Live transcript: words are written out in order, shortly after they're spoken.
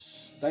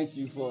Thank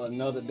you for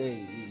another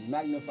day. We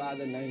magnify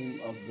the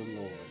name of the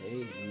Lord.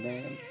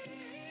 Amen.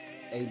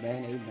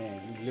 Amen.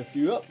 Amen. We lift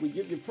you up. We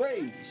give you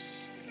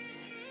praise.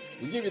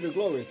 We give you the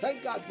glory.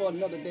 Thank God for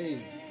another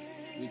day.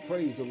 We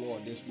praise the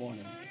Lord this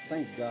morning.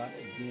 Thank God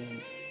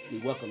again. We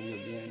welcome you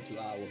again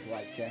to our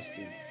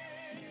broadcasting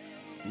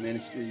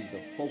ministries of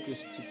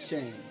Focus to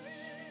Change.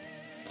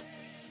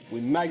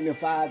 We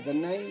magnify the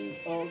name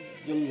of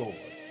the Lord.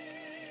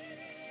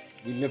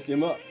 We lift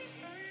him up.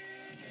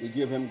 We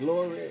give him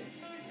glory.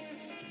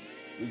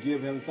 We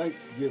give him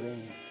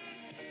thanksgiving.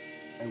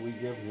 And we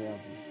give him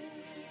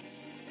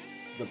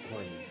the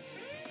praise.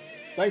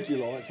 Thank you,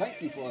 Lord.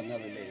 Thank you for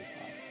another day,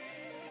 Father.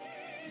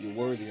 You're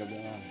worthy of the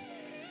honor.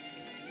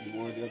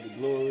 You're worthy of the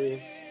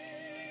glory.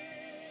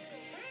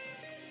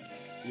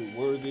 You're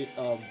worthy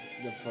of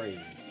the praise.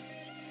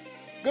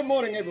 Good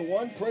morning,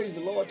 everyone. Praise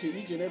the Lord to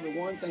each and every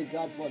one. Thank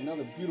God for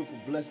another beautiful,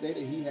 blessed day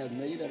that he has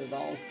made.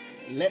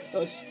 Let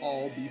us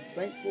all be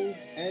thankful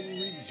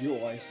and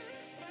rejoice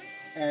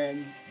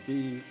and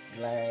be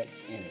glad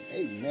in it.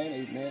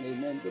 Amen, amen,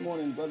 amen. Good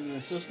morning, brothers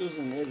and sisters,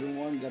 and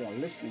everyone that are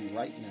listening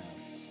right now.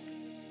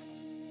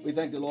 We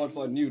thank the Lord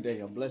for a new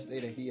day, a blessed day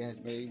that he has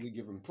made. We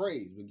give him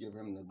praise. We give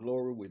him the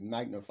glory. We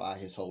magnify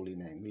his holy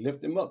name. We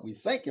lift him up. We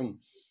thank him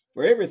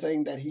for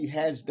everything that he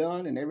has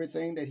done and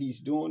everything that he's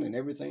doing and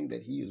everything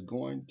that he is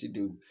going to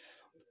do.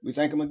 We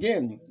thank him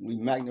again. We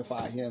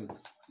magnify him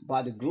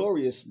by the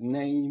glorious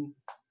name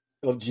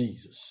of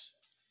Jesus.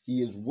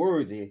 He is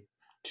worthy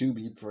to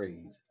be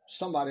praised.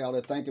 Somebody ought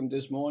to thank him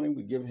this morning.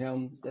 We give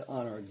him the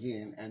honor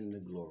again and the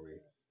glory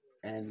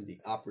and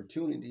the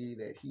opportunity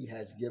that he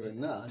has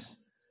given us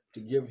to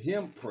give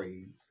him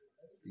praise,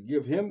 to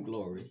give him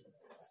glory,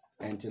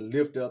 and to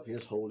lift up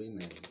his holy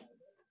name.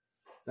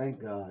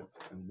 Thank God.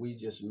 And we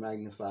just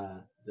magnify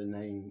the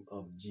name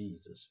of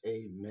Jesus.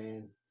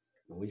 Amen.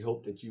 And we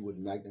hope that you would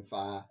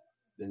magnify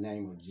the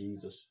name of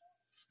Jesus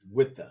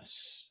with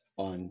us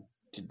on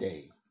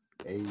today.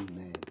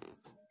 Amen.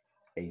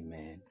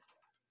 Amen.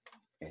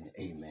 And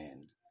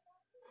amen.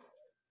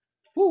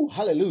 Woo,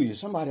 hallelujah.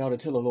 Somebody ought to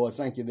tell the Lord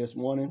thank you this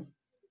morning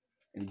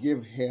and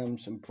give him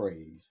some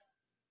praise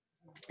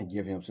and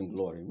give him some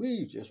glory.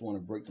 We just want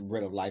to break the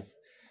bread of life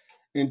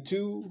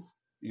into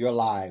your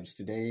lives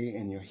today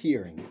and your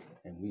hearing.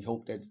 And we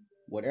hope that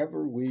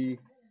whatever we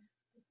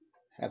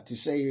have to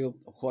say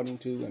according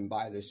to and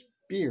by the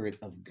Spirit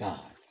of God,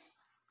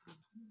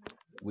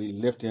 we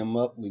lift him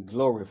up, we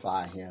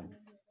glorify him.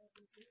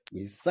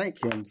 We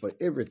thank him for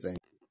everything,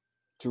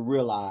 to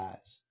realize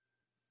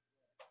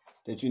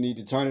that you need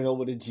to turn it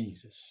over to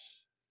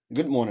Jesus.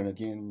 Good morning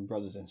again,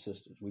 brothers and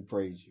sisters. We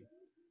praise you.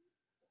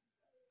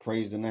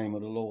 Praise the name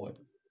of the Lord,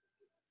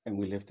 and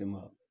we lift him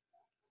up.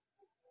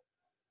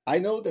 I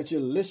know that you're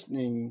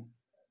listening,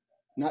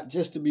 not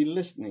just to be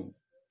listening,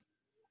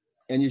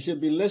 and you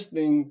should be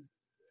listening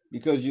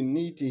because you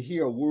need to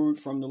hear a word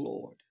from the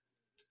Lord,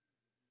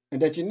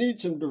 and that you need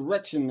some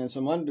direction and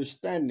some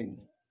understanding,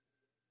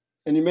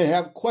 and you may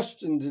have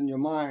questions in your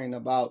mind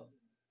about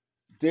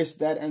this,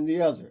 that, and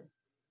the other.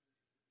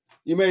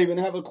 You may even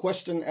have a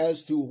question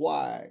as to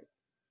why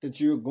that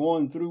you're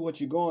going through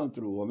what you're going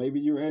through, or maybe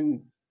you're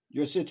in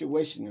your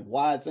situation and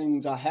why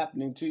things are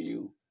happening to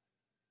you.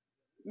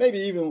 Maybe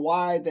even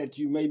why that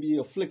you may be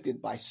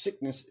afflicted by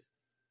sickness,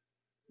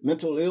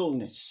 mental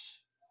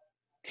illness,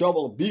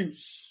 trouble,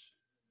 abuse,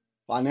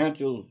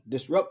 financial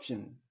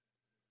disruption,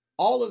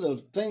 all of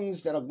the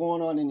things that are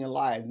going on in your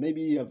life.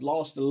 Maybe you have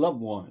lost a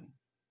loved one.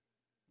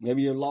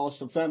 Maybe you've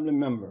lost a family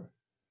member.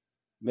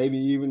 Maybe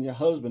even your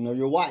husband or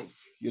your wife,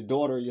 your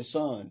daughter, your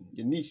son,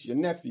 your niece, your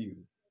nephew,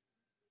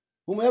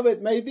 whomever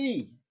it may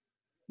be,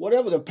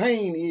 whatever the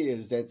pain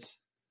is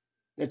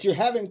that you're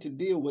having to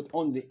deal with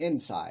on the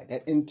inside,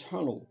 that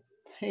internal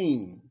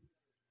pain,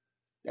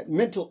 that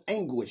mental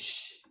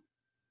anguish,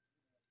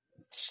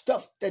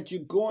 stuff that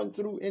you're going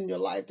through in your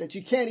life that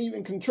you can't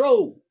even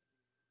control.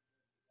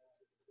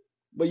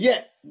 But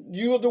yet,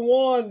 you're the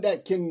one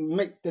that can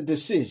make the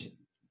decision.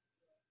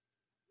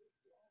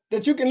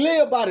 That you can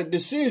live by the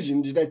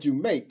decisions that you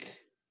make,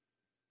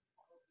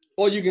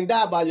 or you can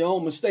die by your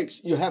own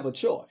mistakes. You have a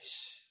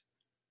choice.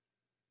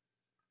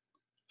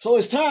 So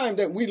it's time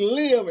that we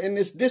live in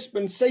this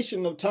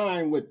dispensation of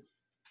time but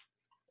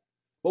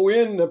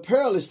we're in the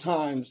perilous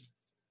times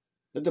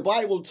that the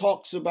Bible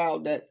talks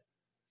about that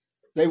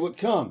they would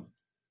come.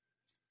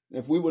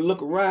 If we would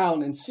look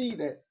around and see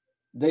that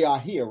they are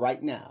here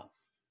right now.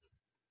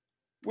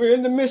 We're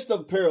in the midst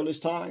of perilous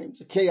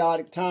times,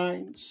 chaotic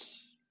times.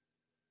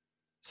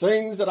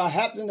 Things that are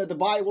happening that the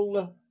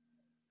Bible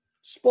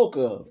spoke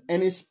of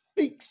and it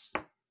speaks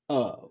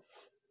of.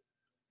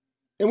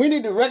 And we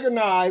need to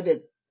recognize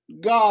that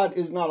God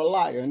is not a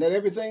liar and that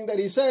everything that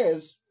he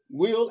says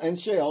will and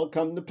shall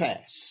come to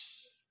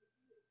pass.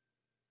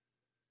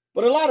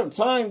 But a lot of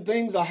time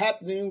things are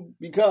happening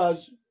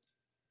because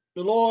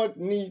the Lord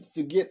needs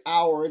to get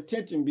our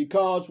attention,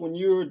 because when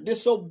you're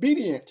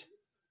disobedient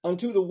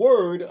unto the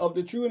word of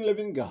the true and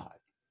living God,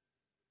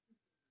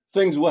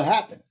 things will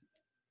happen.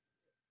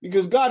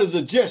 Because God is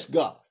a just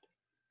God.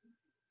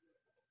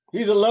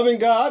 He's a loving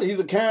God, he's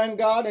a kind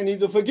God, and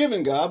he's a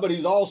forgiving God, but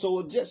he's also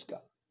a just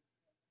God.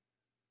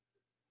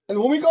 And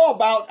when we go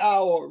about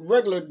our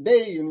regular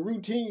day and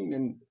routine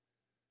and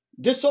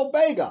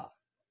disobey God,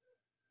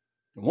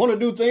 and want to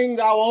do things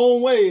our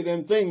own way,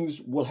 then things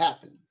will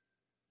happen.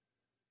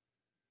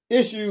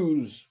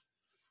 Issues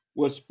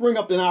will spring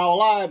up in our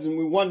lives and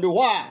we wonder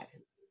why.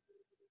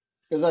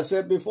 As I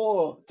said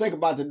before, think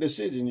about the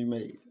decision you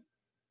made.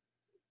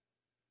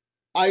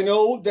 I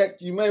know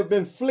that you may have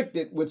been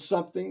afflicted with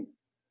something.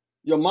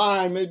 Your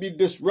mind may be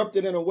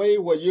disrupted in a way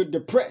where you're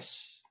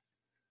depressed,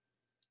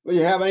 where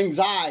you have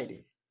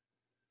anxiety,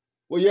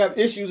 where you have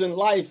issues in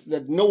life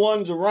that no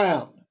one's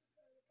around.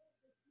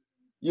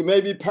 You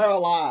may be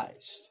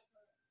paralyzed.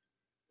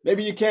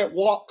 Maybe you can't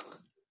walk.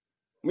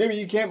 Maybe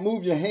you can't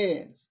move your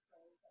hands.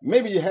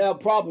 Maybe you have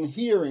problem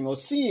hearing or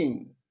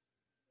seeing.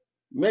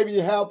 Maybe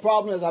you have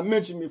problem, as I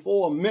mentioned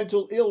before,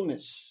 mental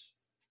illness.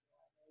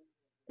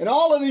 And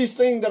all of these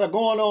things that are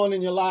going on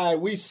in your life,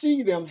 we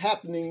see them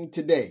happening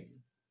today.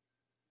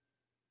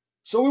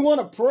 So we want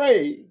to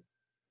pray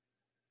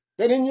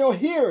that in your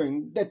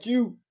hearing that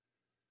you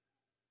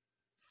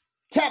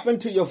tap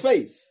into your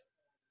faith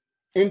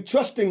in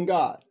trusting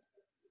God.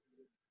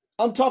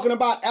 I'm talking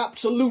about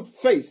absolute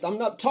faith. I'm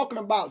not talking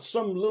about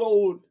some little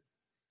old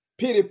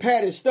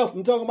pity-patty stuff.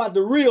 I'm talking about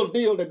the real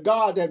deal that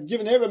God has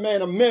given every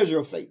man a measure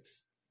of faith.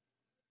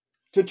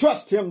 To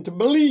trust him, to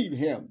believe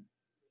him,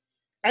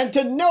 and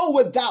to know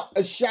without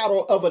a shadow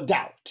of a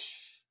doubt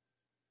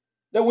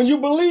that when you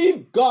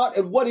believe God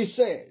and what he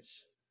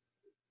says,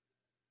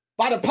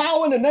 by the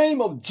power in the name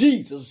of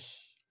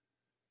Jesus,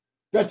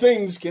 that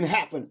things can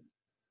happen.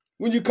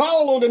 When you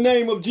call on the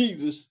name of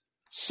Jesus,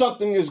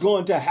 something is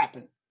going to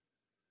happen.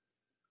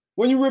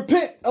 When you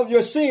repent of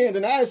your sin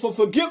and ask for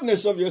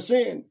forgiveness of your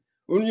sin,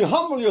 when you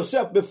humble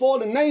yourself before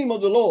the name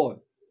of the Lord,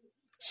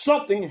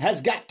 something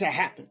has got to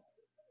happen.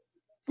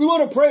 We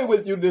want to pray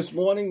with you this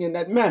morning in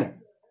that manner.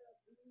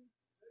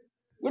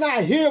 We're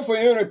not here for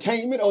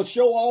entertainment or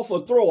show off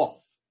or throw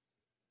off.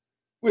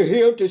 We're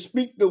here to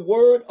speak the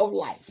word of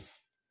life.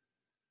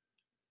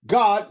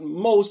 God,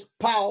 most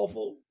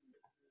powerful,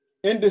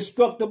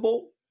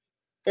 indestructible,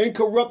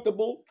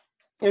 incorruptible,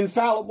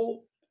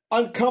 infallible,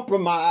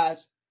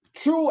 uncompromised,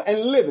 true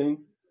and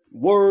living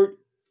word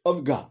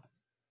of God.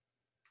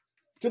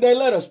 Today,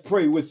 let us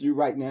pray with you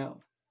right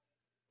now.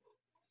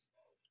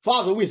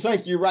 Father, we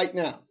thank you right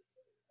now.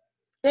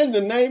 In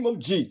the name of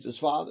Jesus,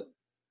 Father.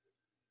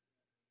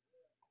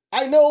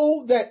 I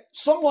know that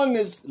someone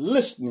is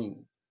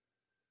listening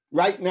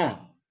right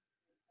now,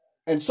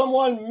 and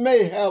someone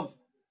may have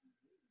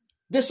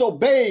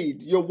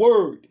disobeyed your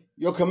word,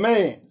 your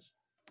commands.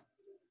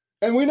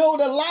 And we know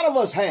that a lot of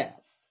us have.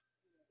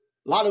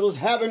 A lot of us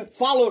haven't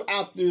followed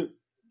after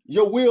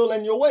your will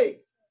and your way.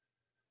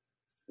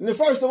 And then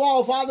first of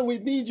all, Father, we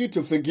need you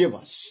to forgive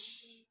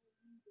us.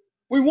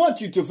 We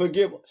want you to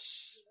forgive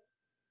us.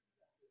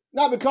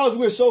 Not because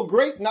we're so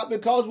great, not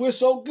because we're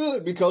so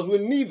good, because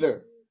we're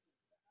neither.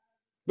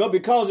 But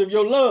because of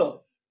your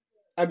love,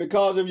 and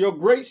because of your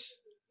grace,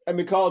 and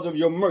because of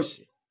your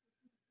mercy.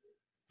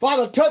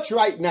 Father, touch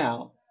right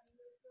now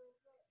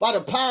by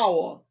the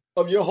power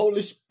of your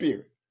Holy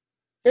Spirit.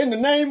 In the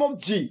name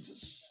of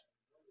Jesus.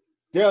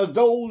 There are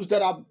those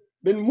that have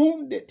been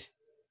wounded,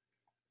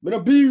 been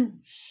abused,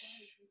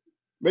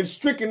 been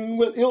stricken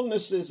with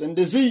illnesses and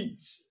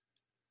disease,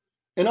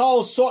 and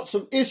all sorts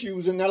of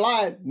issues in their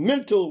life,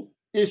 mental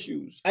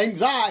issues,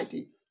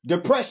 anxiety,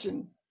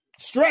 depression,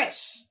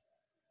 stress.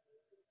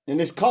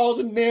 And it's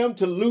causing them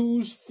to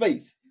lose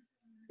faith.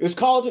 It's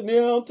causing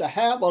them to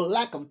have a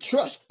lack of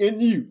trust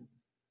in you.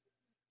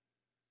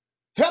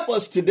 Help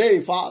us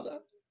today, Father.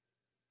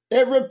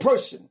 Every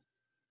person,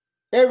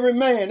 every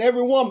man,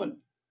 every woman,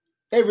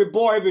 every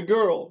boy, every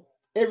girl,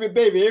 every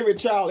baby, every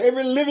child,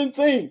 every living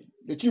thing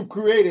that you've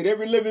created,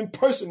 every living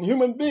person,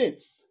 human being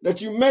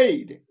that you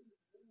made.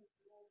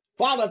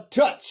 Father,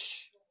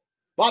 touch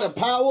by the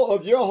power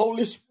of your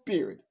Holy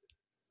Spirit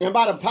and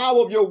by the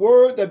power of your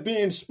word that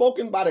being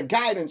spoken by the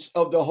guidance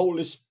of the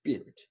Holy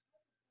Spirit.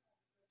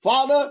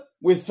 Father,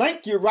 we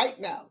thank you right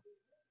now.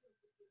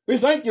 We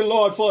thank you,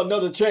 Lord, for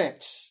another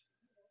chance.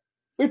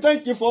 We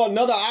thank you for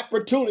another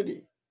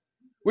opportunity.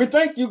 We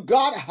thank you,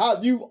 God,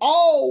 how you've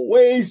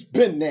always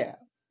been there.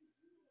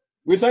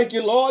 We thank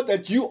you, Lord,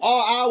 that you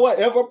are our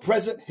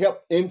ever-present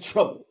help in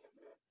trouble.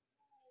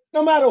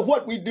 No matter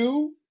what we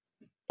do,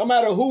 no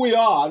matter who we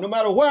are, no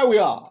matter where we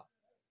are,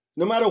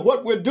 no matter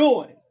what we're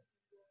doing,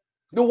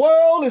 the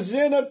world is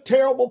in a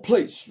terrible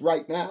place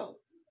right now.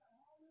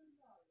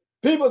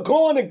 People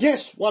going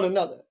against one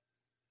another.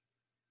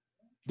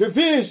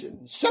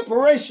 Division,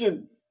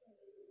 separation,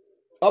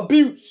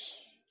 abuse,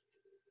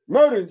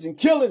 murders and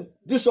killing,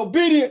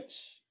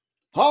 disobedience,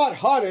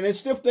 hard-hearted and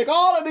stiff-necked.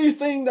 All of these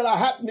things that are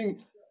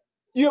happening,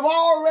 you have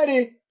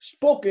already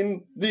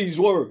spoken these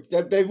words,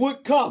 that they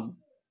would come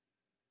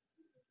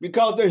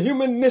because the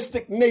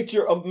humanistic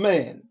nature of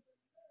man,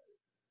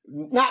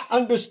 not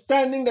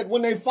understanding that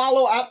when they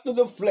follow after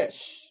the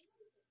flesh,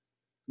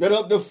 that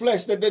of the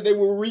flesh that they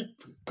will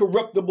reap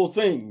corruptible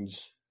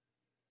things.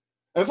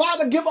 And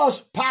Father, give us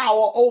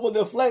power over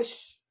the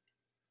flesh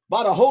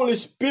by the Holy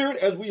Spirit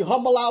as we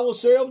humble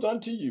ourselves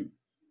unto you.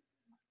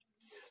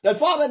 That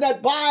Father,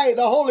 that by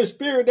the Holy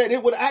Spirit, that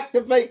it would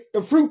activate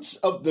the fruits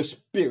of the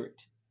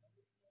Spirit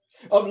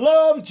of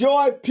love,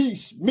 joy,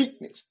 peace,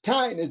 meekness,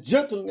 kindness,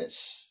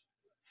 gentleness,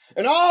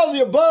 and all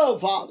the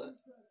above, Father,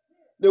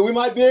 that we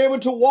might be able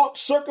to walk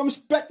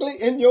circumspectly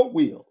in your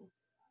will,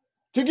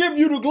 to give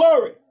you the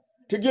glory,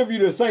 to give you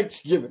the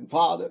thanksgiving,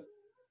 Father.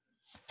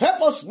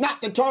 Help us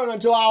not to turn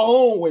unto our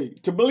own way,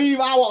 to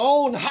believe our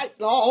own height,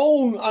 our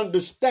own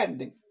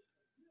understanding.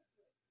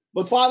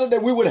 But Father,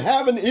 that we would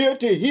have an ear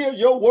to hear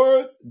your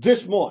word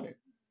this morning,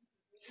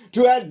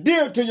 to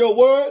adhere to your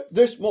word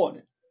this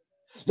morning.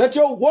 That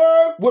your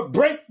word would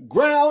break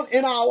ground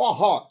in our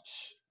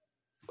hearts.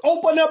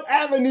 Open up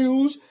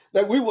avenues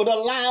that we would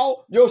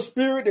allow your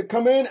spirit to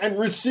come in and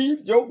receive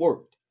your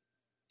word.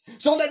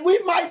 So that we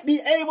might be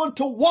able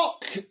to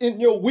walk in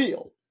your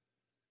will,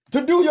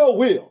 to do your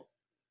will,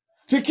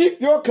 to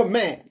keep your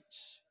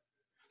commands.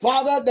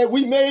 Father, that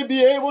we may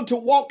be able to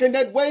walk in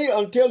that way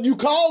until you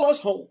call us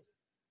home.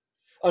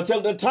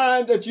 Until the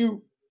time that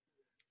you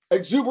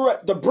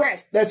exuberate the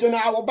breath that's in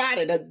our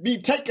body, that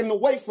be taken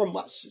away from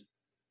us.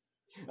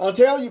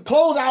 Until you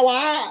close our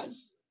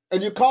eyes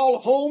and you call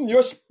home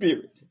your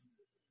spirit.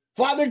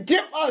 Father,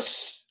 give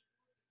us,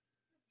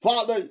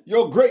 Father,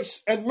 your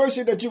grace and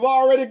mercy that you've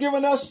already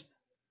given us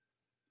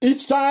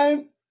each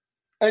time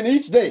and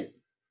each day.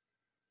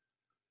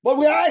 But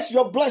we ask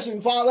your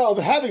blessing, Father, of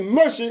having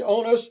mercy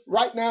on us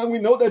right now. We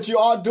know that you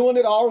are doing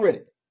it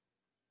already.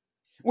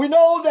 We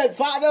know that,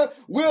 Father,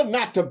 we're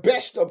not the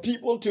best of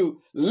people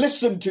to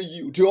listen to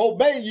you, to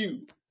obey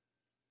you.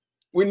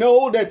 We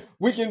know that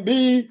we can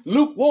be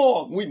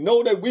lukewarm. We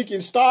know that we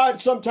can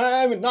start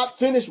sometime and not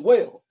finish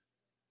well.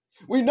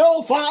 We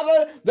know,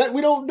 Father, that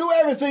we don't do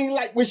everything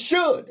like we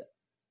should.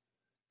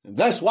 And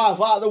that's why,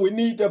 Father, we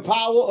need the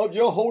power of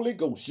your Holy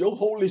Ghost, your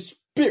Holy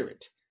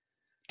Spirit,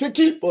 to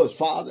keep us,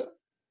 Father.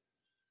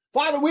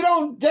 Father, we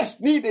don't just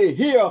need to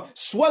hear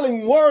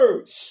swelling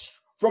words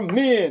from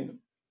men,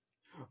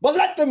 but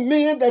let the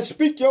men that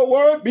speak your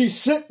word be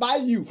sent by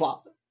you,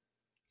 Father.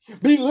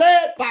 Be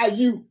led by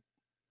you.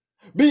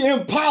 Be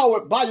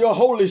empowered by your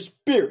Holy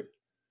Spirit.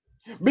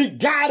 Be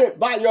guided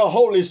by your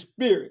Holy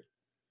Spirit.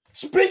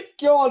 Speak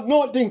your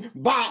anointing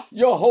by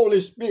your Holy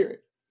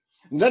Spirit.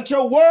 That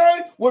your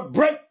word would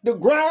break the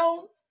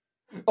ground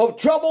of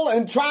trouble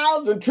and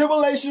trials and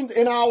tribulations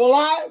in our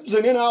lives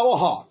and in our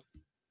heart.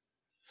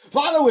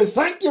 Father, we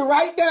thank you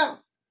right now.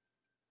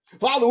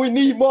 Father, we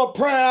need more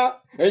prayer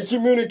and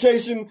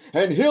communication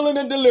and healing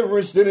and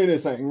deliverance than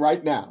anything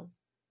right now.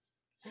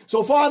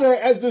 So, Father,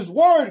 as this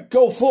word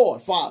go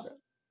forth, Father,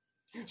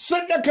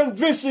 send a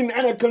convincing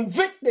and a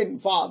convicting,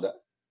 Father,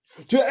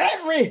 to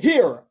every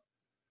hearer,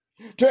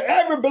 to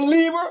every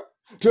believer,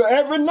 to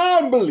every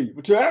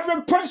non-believer, to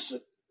every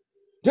person,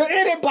 to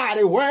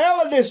anybody,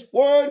 wherever this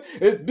word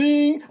is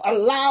being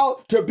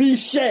allowed to be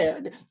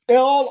shared,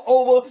 all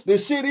over the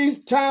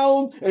cities,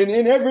 towns, and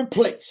in every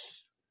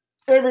place,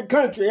 every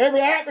country,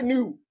 every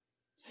avenue,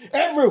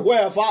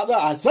 everywhere, Father.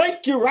 I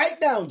thank you right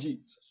now,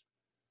 Jesus.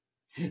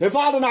 And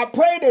Father, and I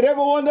pray that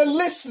everyone that's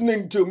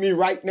listening to me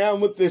right now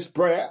with this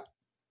prayer,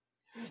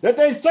 that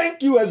they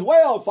thank you as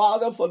well,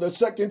 Father, for the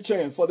second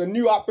chance, for the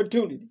new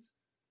opportunity.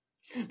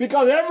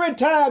 Because every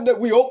time that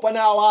we open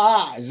our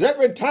eyes,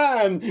 every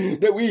time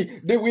that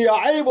we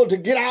are able to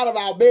get out of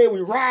our bed,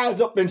 we rise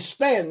up and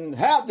stand,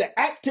 have the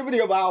activity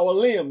of our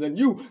limbs, and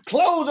you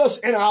clothe us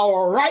in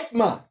our right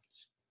minds.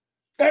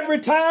 Every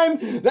time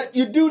that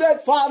you do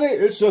that, Father,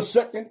 it's a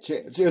second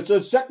chance. It's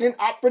a second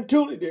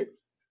opportunity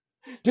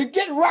to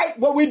get right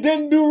what we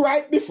didn't do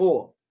right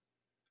before,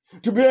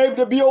 to be able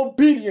to be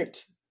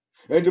obedient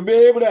and to be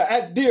able to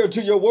adhere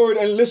to your word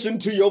and listen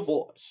to your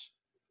voice.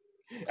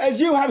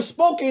 As you have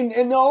spoken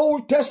in the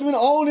Old Testament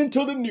on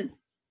into the New,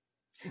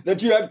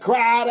 that you have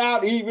cried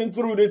out even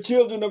through the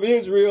children of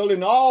Israel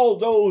and all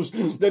those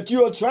that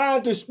you are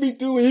trying to speak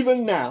to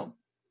even now,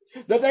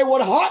 that they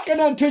would hearken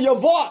unto your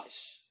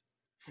voice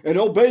and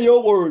obey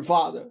your word,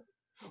 Father.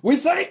 We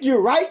thank you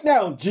right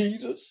now,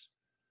 Jesus,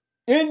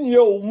 in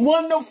your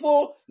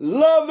wonderful,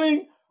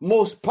 loving,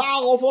 most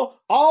powerful,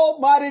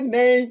 almighty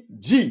name,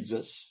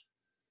 Jesus.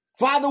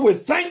 Father, we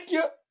thank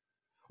you,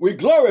 we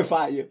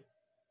glorify you,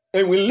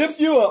 and we lift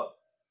you up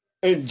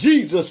in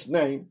Jesus'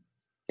 name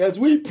as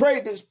we pray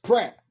this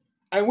prayer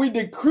and we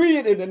decree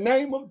it in the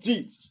name of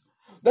Jesus,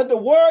 that the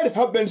word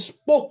have been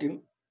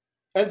spoken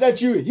and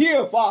that you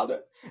hear,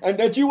 Father, and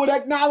that you would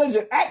acknowledge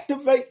and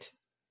activate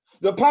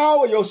the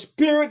power of your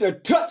spirit to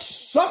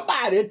touch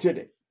somebody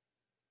today,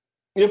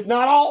 if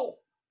not all.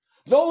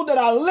 Those that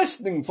are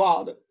listening,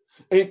 Father,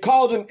 and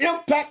cause an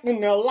impact in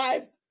their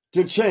life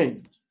to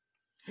change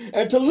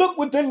and to look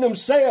within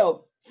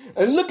themselves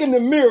and look in the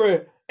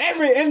mirror,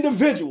 every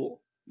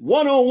individual,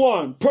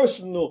 one-on-one,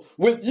 personal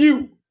with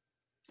you,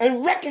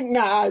 and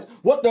recognize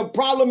what the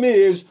problem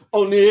is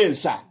on the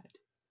inside.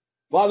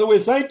 Father, we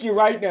thank you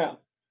right now.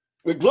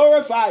 We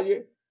glorify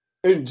you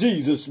in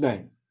Jesus'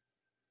 name.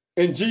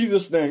 In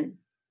Jesus' name,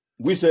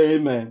 we say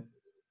amen.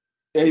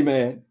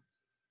 Amen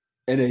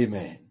and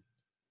amen.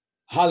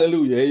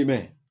 Hallelujah,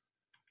 amen.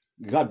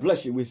 God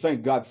bless you. We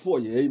thank God for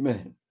you,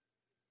 amen.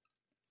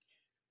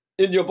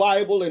 In your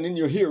Bible and in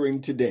your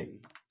hearing today,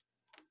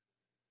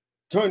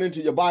 turn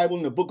into your Bible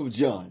in the book of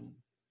John,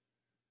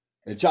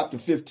 in chapter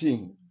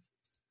 15.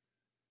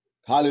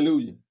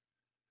 Hallelujah.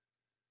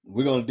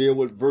 We're going to deal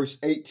with verse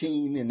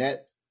 18 in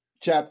that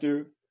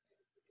chapter,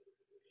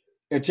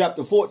 and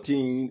chapter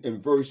 14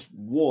 and verse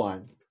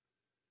 1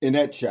 in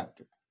that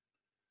chapter.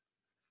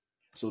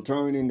 So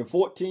turn into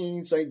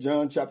 14, St.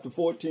 John chapter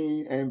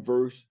 14 and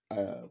verse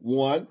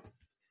 1,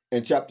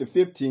 and chapter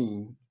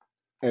 15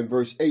 and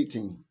verse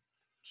 18.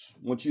 I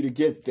want you to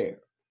get there.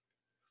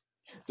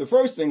 The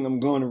first thing I'm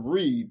going to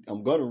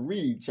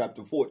read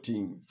chapter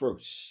 14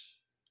 first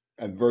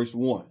and verse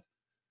 1.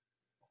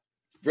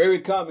 Very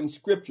common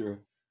scripture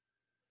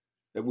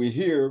that we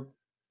hear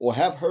or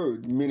have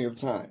heard many of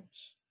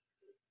times.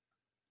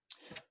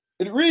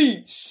 It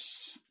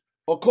reads,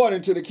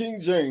 according to the King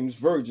James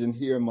Version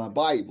here in my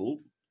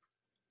Bible,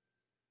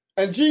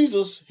 and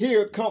Jesus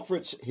here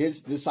comforts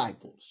his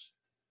disciples.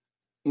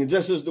 And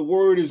just as the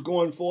word is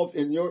going forth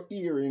in your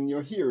ear, in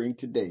your hearing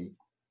today,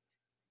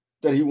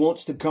 that he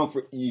wants to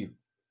comfort you.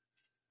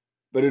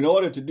 But in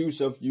order to do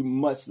so, you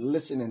must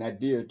listen and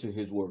adhere to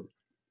his word.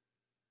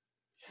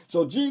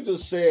 So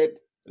Jesus said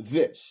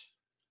this,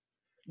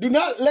 do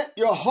not let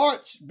your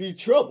hearts be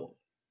troubled.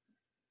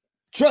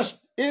 Trust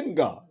in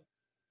God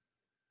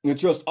and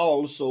trust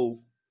also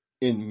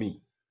in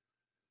me.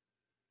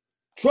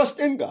 Trust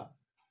in God.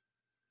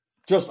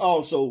 Trust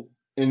also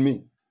in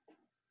me.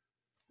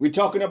 We're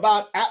talking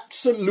about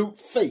absolute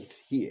faith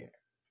here.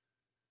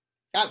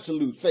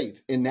 Absolute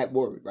faith in that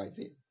word right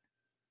there.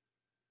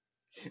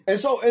 And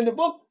so in the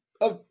book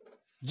of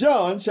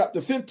John,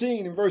 chapter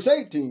 15 and verse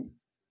 18,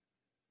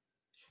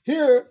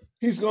 here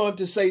he's going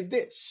to say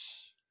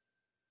this.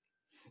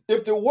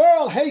 If the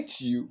world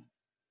hates you,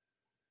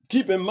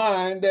 keep in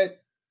mind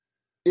that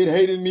it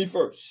hated me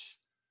first.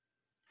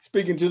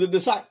 Speaking to the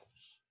disciples.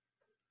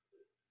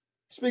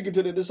 Speaking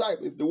to the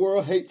disciples. If the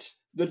world hates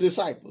the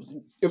disciples,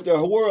 if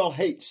the world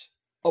hates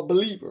a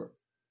believer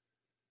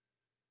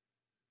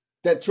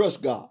that trusts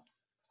God,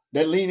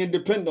 that lean and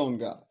depend on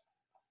God.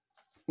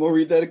 We'll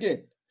read that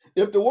again.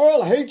 If the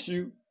world hates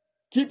you,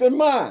 keep in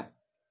mind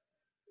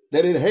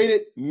that it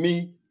hated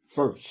me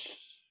first.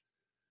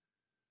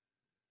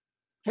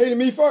 Hated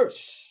me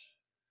first.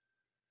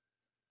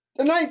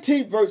 The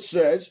 19th verse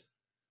says,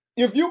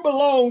 if you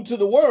belong to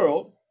the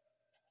world,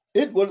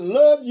 it would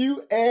love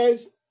you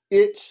as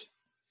its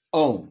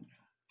own.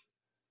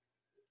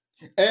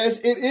 As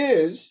it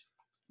is,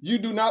 you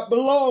do not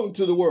belong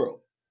to the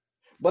world,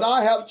 but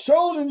I have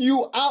chosen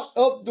you out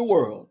of the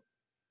world.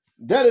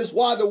 That is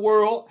why the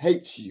world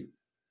hates you.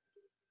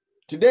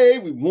 Today,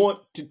 we want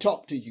to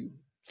talk to you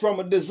from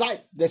a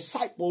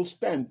disciple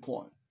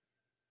standpoint.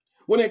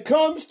 When it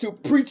comes to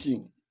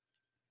preaching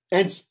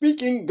and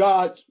speaking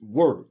God's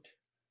word,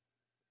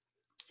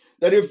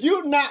 that if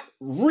you're not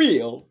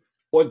real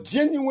or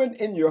genuine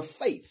in your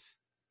faith,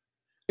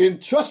 in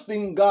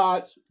trusting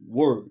God's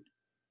word,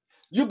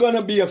 you're going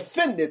to be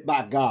offended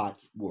by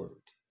God's word.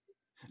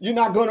 You're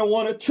not going to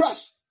want to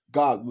trust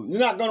God's word. You're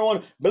not going to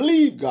want to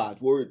believe God's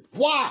word.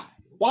 Why?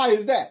 Why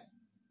is that?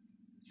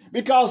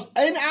 Because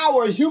in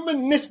our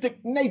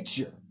humanistic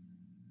nature,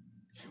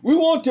 we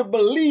want to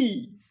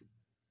believe,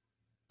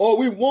 or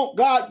we want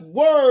God's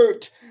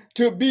word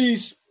to be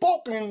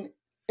spoken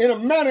in a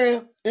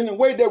manner, in a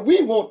way that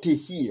we want to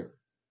hear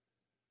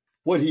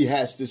what he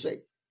has to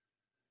say.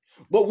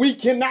 But we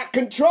cannot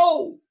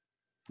control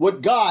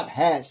what God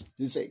has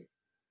to say.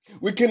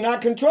 We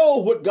cannot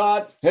control what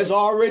God has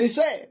already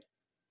said.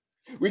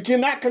 We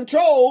cannot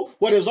control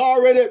what has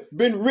already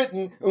been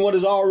written and what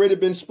has already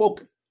been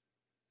spoken.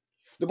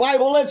 The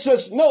Bible lets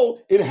us know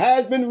it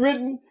has been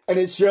written and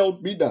it shall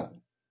be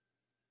done.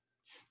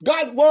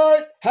 God's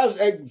word has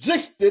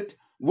existed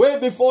way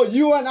before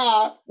you and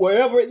I were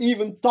ever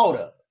even thought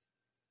of.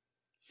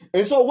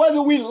 And so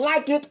whether we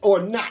like it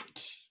or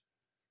not,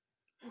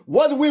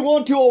 whether we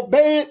want to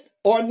obey it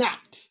or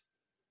not,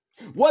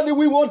 whether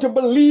we want to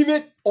believe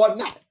it or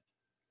not,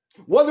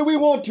 whether we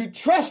want to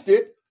trust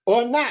it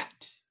or not,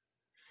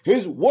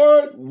 his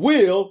word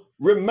will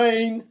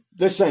remain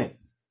the same.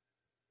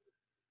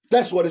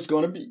 That's what it's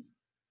going to be.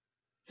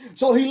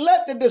 So he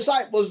let the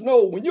disciples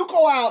know, when you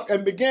go out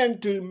and begin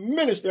to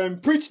minister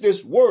and preach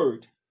this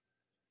word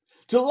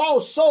to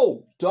lost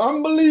souls, to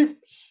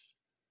unbelievers,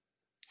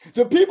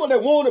 to people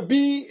that want to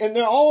be in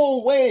their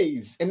own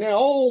ways, in their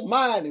own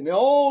mind, in their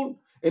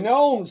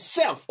own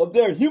self, of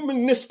their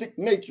humanistic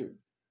nature,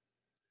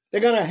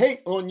 they're going to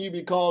hate on you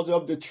because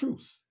of the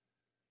truth.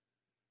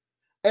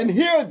 And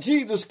here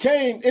Jesus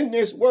came in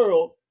this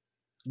world,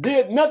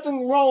 did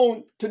nothing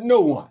wrong to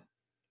no one.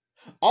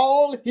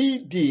 All he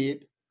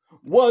did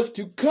was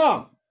to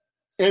come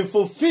and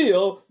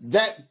fulfill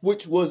that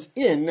which was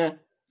in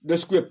the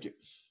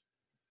scriptures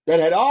that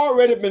had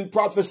already been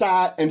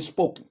prophesied and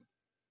spoken.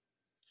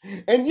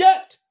 And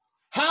yet,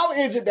 how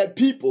is it that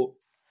people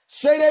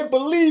say they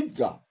believe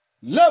God,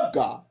 love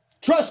God,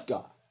 trust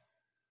God,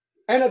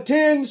 and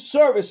attend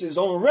services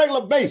on a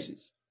regular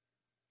basis,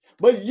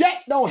 but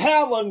yet don't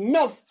have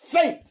enough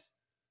faith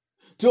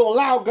to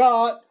allow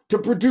God to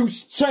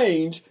produce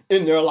change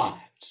in their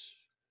lives.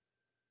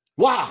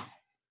 Why?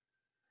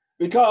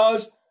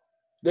 Because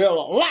they're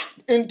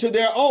locked into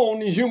their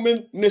own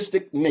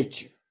humanistic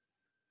nature,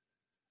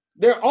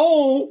 their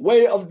own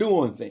way of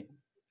doing things.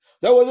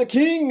 There was a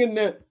king in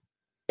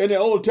the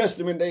Old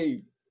Testament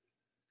age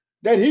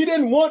that he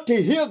didn't want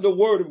to hear the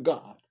word of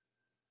God.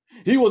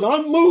 He was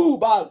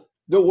unmoved by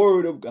the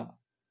word of God.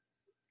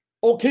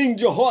 O King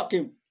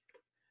Jehoiakim,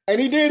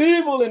 and he did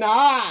evil in the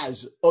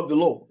eyes of the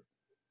Lord.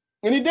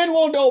 And he didn't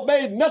want to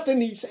obey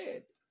nothing he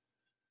said.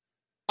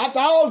 After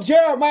all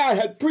Jeremiah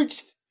had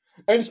preached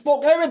and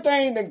spoke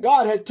everything that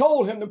God had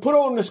told him to put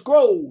on the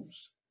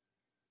scrolls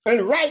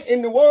and write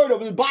in the word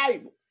of his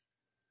Bible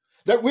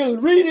that we're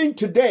reading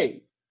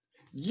today,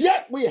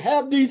 yet we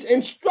have these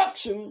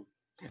instructions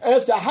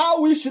as to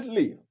how we should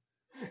live,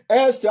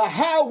 as to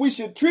how we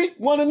should treat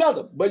one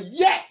another. But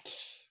yet,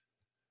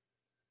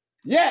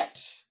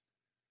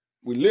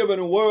 we live in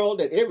a world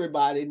that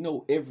everybody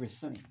knows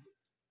everything.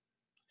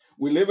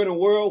 We live in a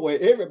world where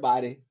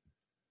everybody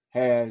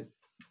has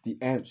the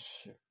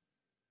answer.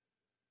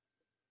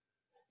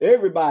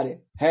 Everybody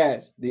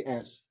has the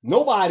answer.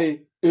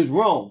 Nobody is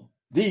wrong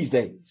these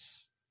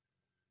days.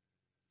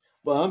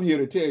 But I'm here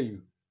to tell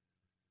you,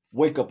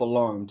 wake up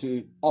alarm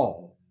to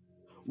all.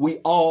 We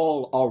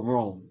all are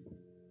wrong.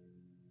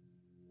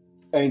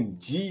 And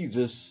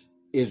Jesus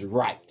is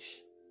right.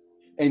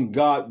 And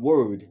God's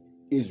word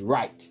is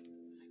right.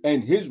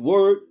 And his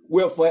word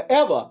will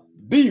forever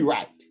be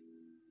right.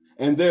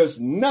 And there's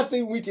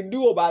nothing we can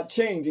do about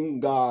changing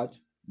God's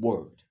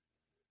word.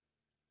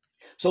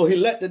 So he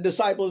let the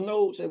disciples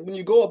know that when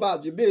you go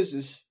about your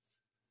business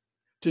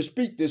to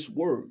speak this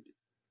word,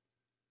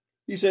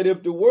 he said,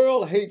 if the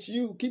world hates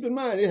you, keep in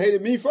mind, it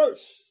hated me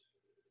first.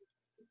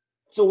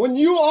 So when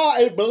you are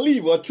a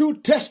believer, a true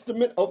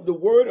testament of the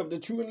word of the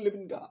true and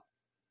living God,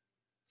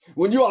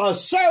 when you are a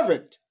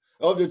servant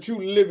of the true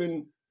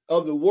living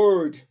of the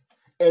word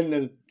and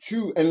the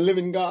true and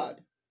living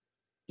God,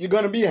 you're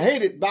going to be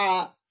hated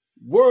by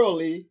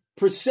worldly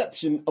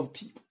perception of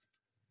people.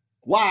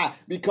 Why?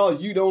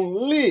 Because you don't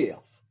live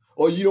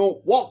or you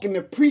don't walk in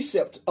the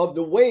precepts of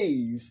the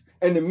ways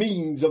and the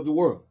means of the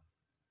world.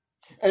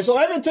 And so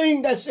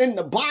everything that's in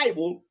the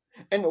Bible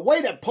and the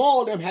way that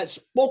Paul them had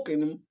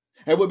spoken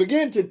and will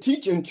begin to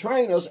teach and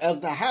train us as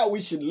to how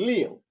we should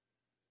live.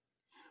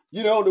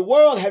 You know, the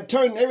world had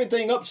turned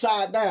everything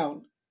upside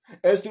down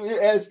as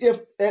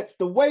if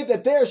the way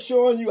that they're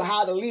showing you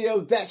how to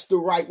live, that's the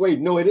right way.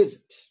 No, it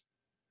isn't.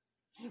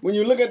 When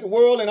you look at the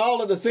world and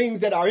all of the things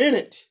that are in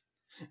it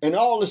and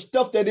all the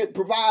stuff that it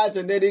provides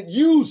and that it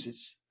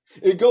uses,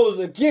 it goes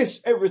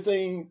against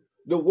everything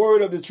the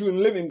word of the true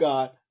and living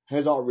God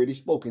has already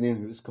spoken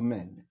in his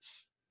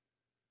commandments.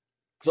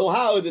 So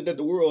how is it that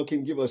the world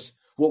can give us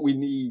what we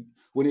need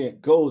when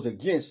it goes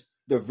against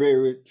the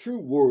very true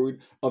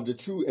word of the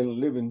true and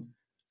living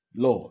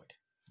Lord,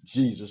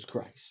 Jesus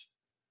Christ?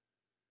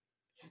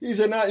 He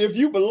said, now, if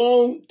you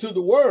belong to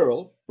the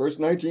world, verse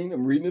 19,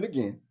 I'm reading it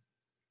again,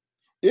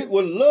 it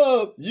will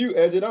love you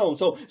as its own.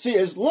 So, see,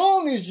 as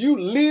long as you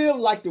live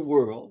like the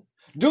world,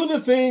 do the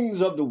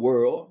things of the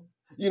world,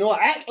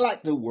 act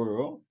like the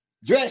world,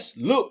 dress,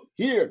 look,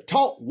 hear,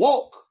 talk,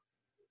 walk,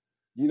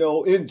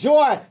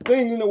 enjoy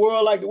things in the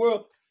world like the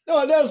world,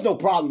 no, there's no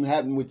problem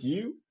happening with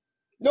you.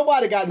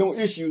 Nobody got no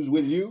issues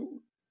with you.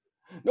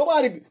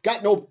 Nobody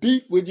got no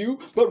beef with you.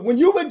 But when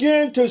you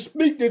begin to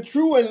speak the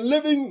true and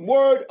living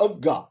word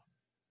of God,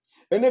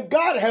 and if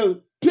God has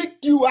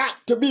picked you out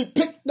to be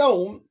picked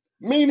on,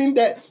 meaning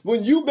that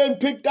when you've been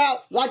picked out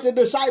like the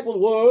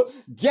disciples were,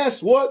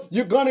 guess what?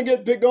 You're going to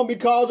get picked on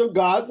because of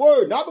God's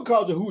word. Not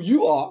because of who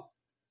you are,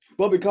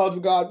 but because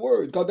of God's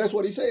word. Because that's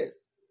what he said.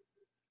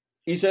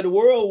 He said the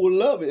world will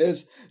love it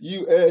as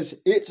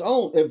its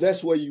own if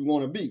that's where you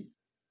want to be.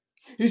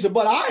 He said,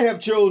 but I have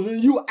chosen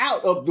you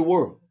out of the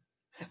world.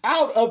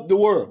 Out of the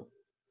world.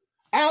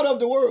 Out of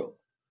the world.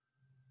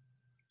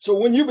 So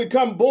when you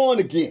become born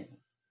again,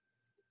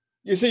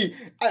 you see,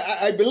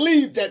 I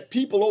believe that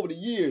people over the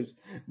years,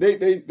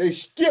 they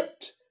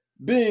skipped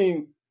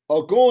being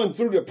or going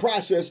through the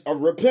process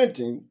of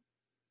repenting,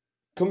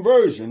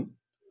 conversion,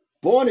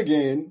 born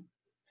again,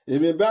 and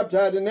being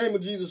baptized in the name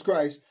of Jesus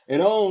Christ,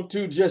 and on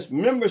to just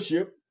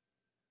membership,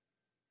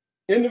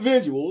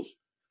 individuals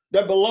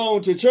that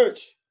belong to church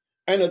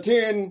and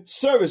attend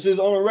services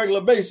on a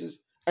regular basis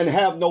and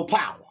have no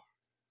power.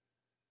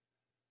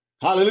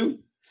 Hallelujah.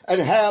 And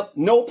have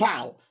no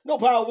power. No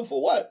power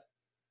for what?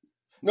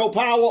 No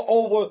power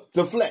over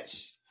the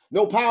flesh.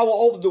 No power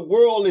over the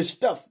worldly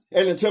stuff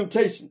and the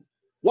temptation.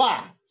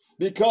 Why?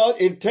 Because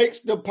it takes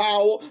the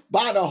power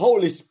by the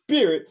Holy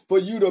Spirit for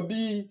you to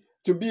be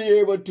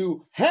able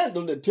to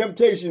handle the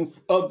temptation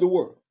of the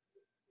world.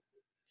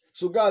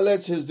 So God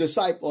lets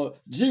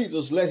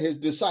Jesus let his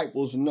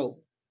disciples know.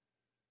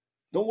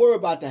 Don't worry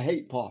about the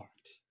hate part.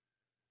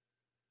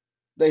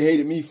 They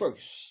hated me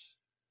first.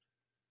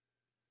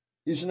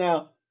 He said,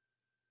 now,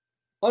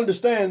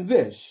 understand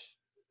this.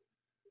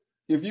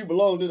 if you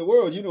belong to the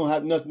world, you don't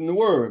have nothing to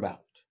worry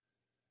about.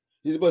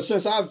 He said, but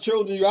since I've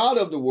chosen you out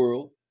of the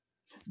world,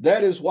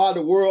 that is why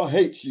the world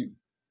hates you.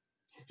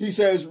 He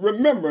says,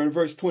 remember in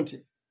verse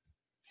 20.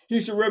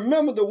 He said,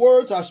 remember the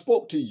words I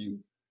spoke to you.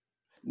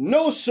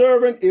 No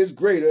servant is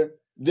greater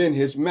than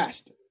his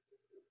master.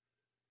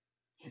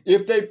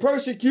 If they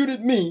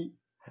persecuted me,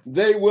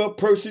 they will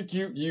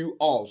persecute you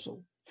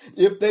also.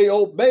 If they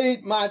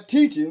obeyed my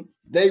teaching,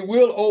 they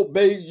will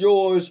obey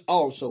yours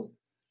also.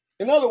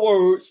 In other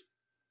words,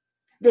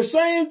 the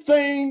same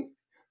thing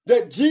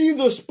that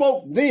Jesus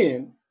spoke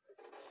then,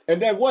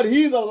 and that what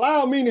he's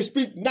allowed me to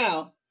speak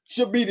now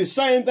should be the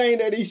same thing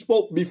that he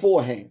spoke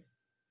beforehand.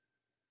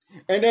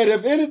 And that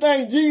if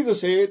anything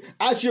Jesus said,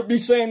 I should be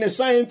saying the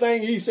same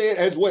thing he said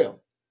as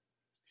well.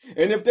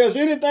 And if there's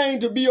anything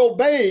to be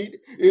obeyed,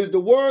 is the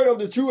word of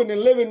the true and the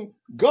living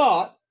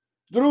God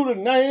through the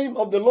name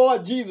of the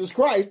Lord Jesus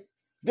Christ,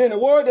 then the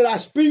word that I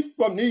speak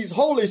from these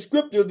holy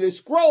scriptures, this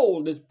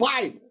scroll, this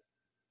Bible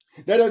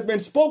that has been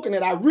spoken,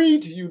 that I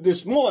read to you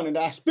this morning,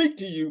 that I speak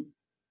to you,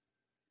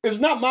 is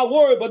not my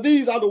word, but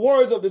these are the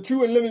words of the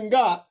true and living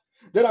God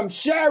that I'm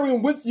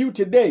sharing with you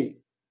today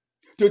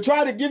to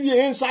try to give you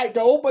insight,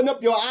 to open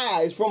up your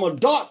eyes from a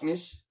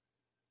darkness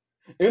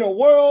in a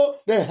world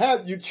that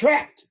have you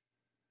trapped.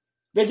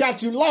 They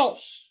got you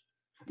lost,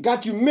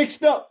 got you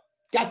mixed up,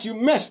 got you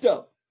messed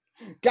up,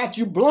 got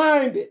you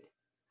blinded.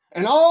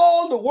 And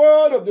all the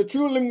word of the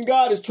true living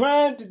God is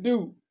trying to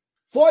do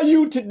for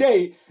you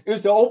today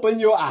is to open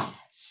your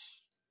eyes.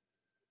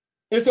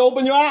 It's to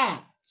open your eyes.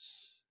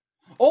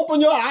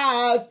 Open your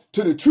eyes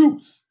to the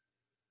truth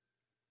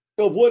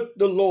of what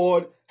the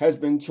Lord has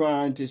been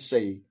trying to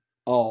say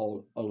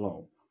all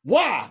along.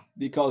 Why?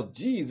 Because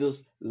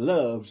Jesus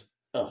loves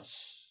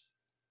us.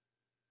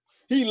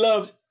 He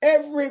loves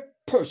every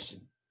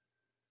person,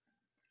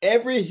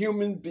 every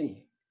human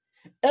being,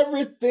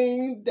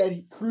 everything that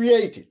he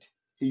created.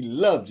 He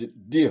loves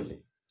it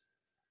dearly.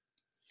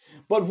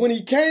 But when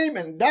he came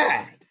and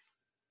died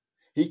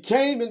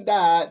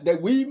that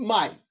we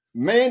might,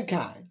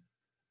 mankind,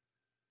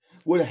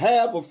 would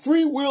have a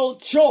free will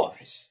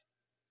choice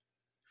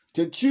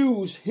to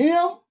choose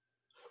him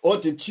or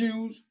to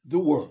choose the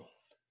world.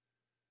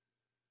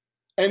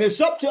 And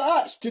it's up to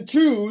us to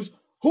choose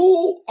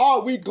who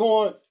are we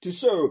going to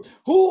serve?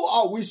 Who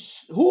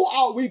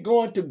are we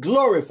going to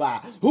glorify?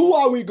 Who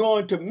are we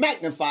going to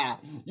magnify?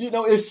 You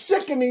know, it's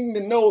sickening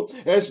to know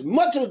as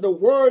much as the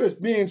word is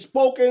being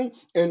spoken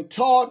and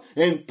taught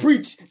and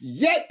preached,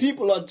 yet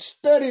people are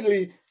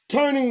steadily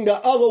turning the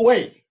other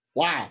way.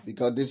 Why?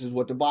 Because this is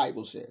what the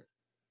Bible says.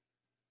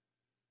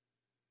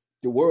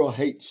 The world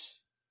hates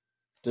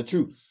the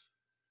truth.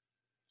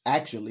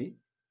 Actually,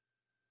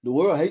 the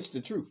world hates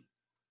the truth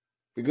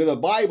because the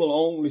Bible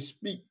only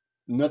speaks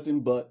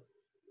nothing but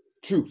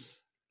truth,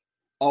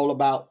 all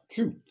about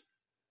truth.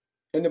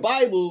 And the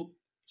Bible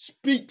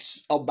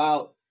speaks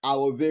about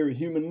our very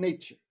human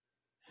nature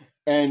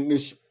and the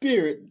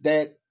spirit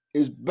that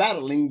is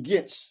battling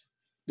against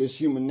this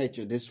human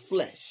nature, this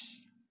flesh.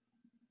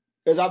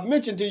 As I've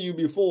mentioned to you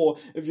before,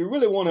 if you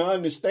really want to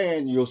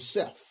understand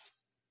yourself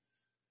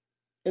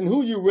and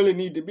who you really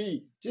need to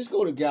be, just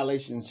go to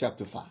Galatians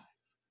chapter 5.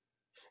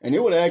 And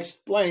it will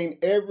explain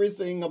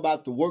everything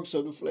about the works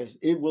of the flesh.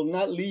 It will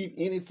not leave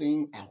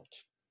anything out.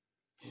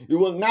 It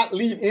will not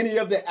leave any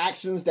of the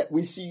actions that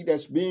we see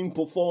that's being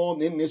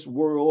performed in this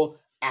world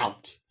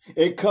out.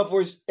 It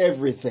covers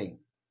everything.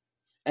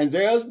 And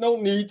there's no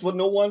need for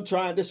no one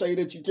trying to say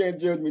that you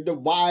can't judge me. The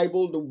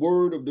Bible, the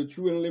word of the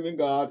true and living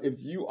God, if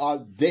you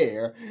are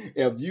there,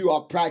 if you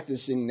are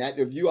practicing that,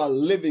 if you are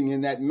living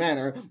in that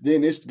manner,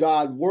 then it's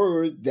God's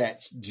word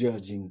that's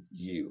judging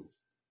you.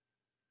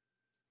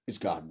 It's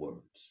God's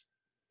words.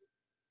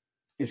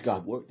 It's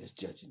God's word that's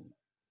judging you.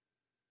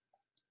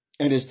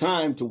 And it's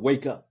time to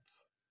wake up.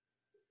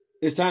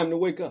 It's time to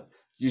wake up.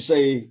 You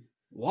say,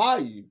 why are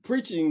you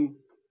preaching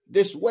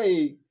this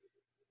way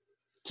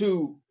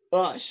to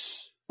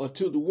us or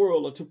to the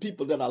world or to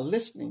people that are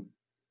listening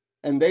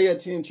and they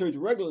attend church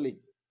regularly?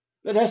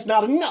 But that's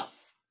not enough.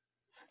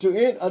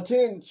 To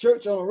attend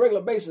church on a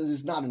regular basis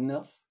is not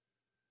enough.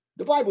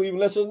 The Bible even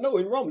lets us know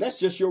in Rome, that's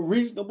just your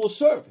reasonable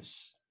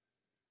service.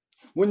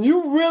 When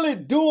you're really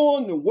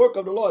doing the work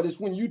of the Lord, it's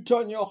when you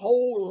turn your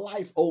whole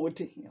life over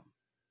to him.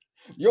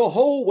 Your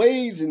whole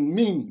ways and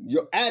means,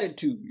 your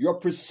attitude, your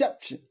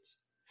perceptions.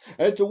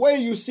 It's the way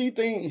you see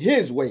things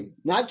his way.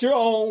 Not your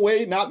own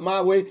way, not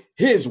my way,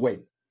 his way.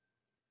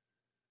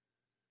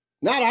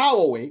 Not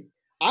our way.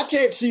 I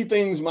can't see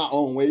things my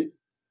own way.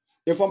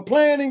 If I'm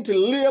planning to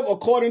live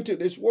according to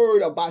this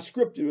word or by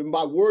scripture and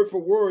by word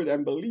for word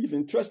and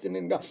believing, trusting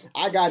in God,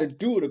 I got to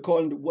do it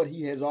according to what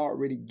he has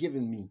already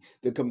given me,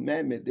 the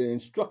commandment, the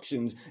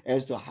instructions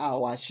as to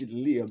how I should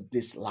live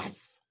this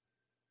life.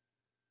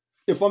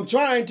 If I'm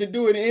trying to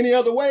do it any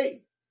other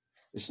way,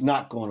 it's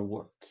not going to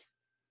work.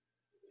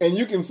 And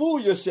you can fool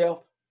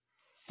yourself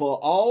for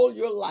all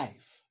your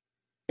life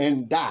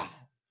and die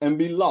and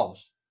be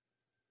lost.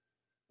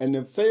 And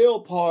the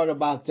fail part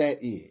about that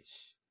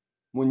is,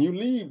 when you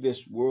leave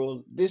this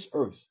world, this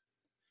earth,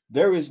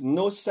 There is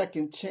no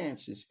second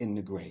chances in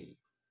the grave.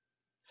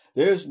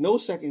 There's no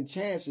second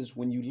chances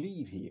when you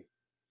leave here.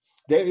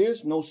 There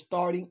is no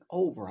starting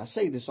over. I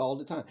say this all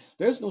the time.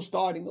 There's no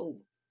starting over.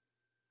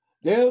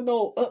 There's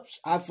no ups,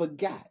 I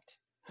forgot.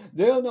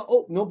 There's no,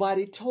 oh,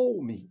 nobody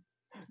told me.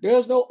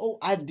 There's no, oh,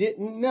 I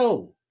didn't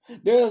know.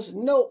 There's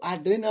no, I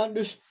didn't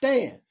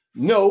understand.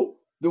 No,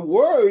 the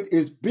word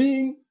is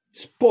being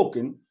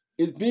spoken,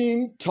 is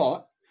being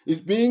taught, is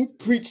being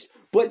preached,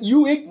 but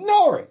you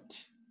ignore it.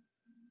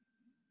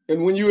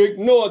 And when you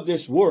ignore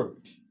this word,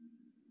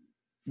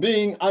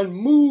 being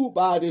unmoved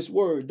by this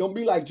word, don't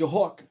be like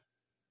Jehoiakim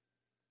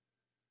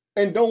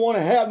and don't want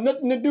to have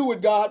nothing to do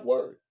with God's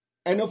word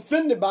and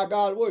offended by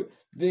God's word,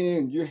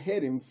 then you're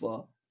heading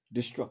for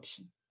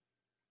destruction.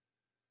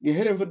 You're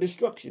heading for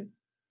destruction.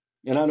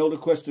 And I know the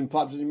question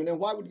pops in me, then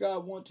why would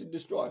God want to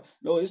destroy?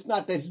 No, it's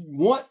not that he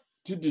wants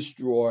to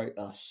destroy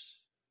us,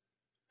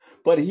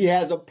 but he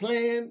has a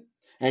plan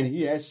and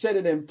he has set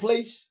it in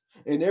place,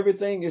 and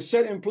everything is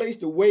set in place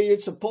the way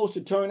it's supposed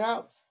to turn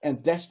out,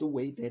 and that's the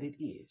way that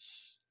it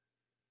is,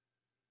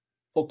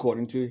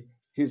 according to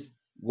his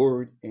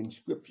word in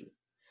scripture.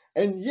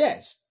 And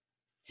yes,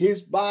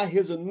 by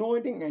his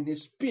anointing and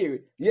his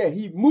spirit,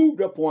 he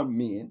moved upon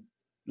men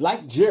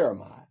like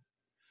Jeremiah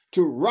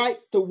to write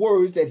the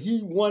words that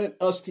he wanted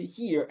us to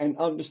hear and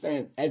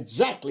understand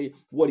exactly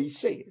what he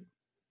said.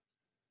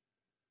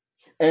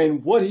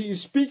 And what he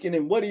is speaking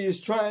and what he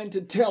is trying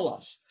to tell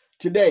us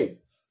today,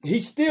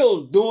 he's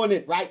still doing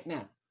it right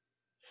now.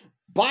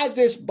 By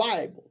this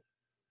Bible,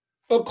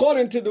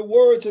 according to the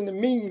words and the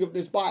meaning of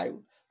this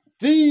Bible,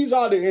 these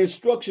are the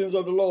instructions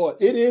of the Lord.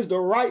 It is the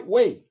right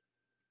way.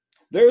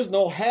 There's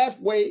no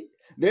halfway.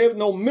 There's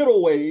no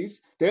middle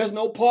ways. There's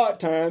no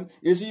part-time.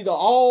 It's either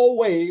all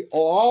way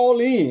or all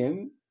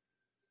in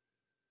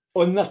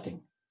or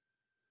nothing.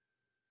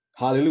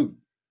 Hallelujah.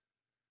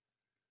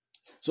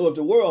 So if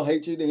the world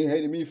hates you, then he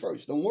hated me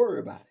first. Don't worry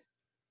about it.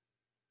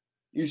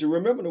 You should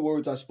remember the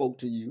words I spoke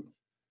to you.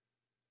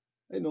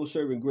 Ain't no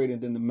servant greater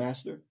than the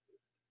master.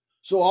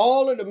 So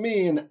all of the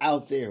men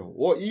out there,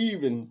 or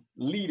even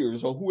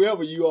leaders or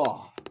whoever you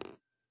are,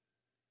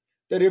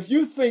 that if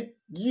you think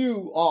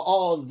you are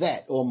all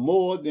that or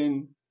more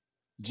than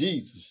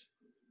Jesus,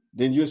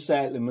 then you're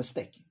sadly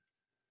mistaken.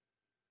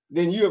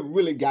 Then you have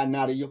really gotten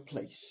out of your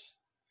place.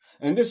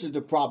 And this is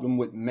the problem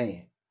with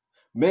man.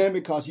 Man,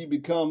 because he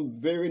become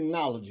very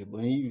knowledgeable.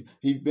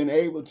 He's been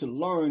able to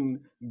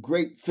learn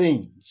great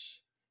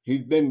things.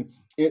 He's been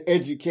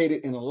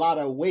educated in a lot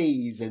of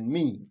ways and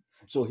means.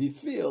 So he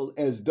feels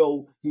as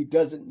though he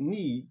doesn't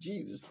need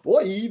Jesus.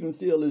 Or he even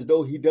feels as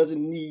though he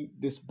doesn't need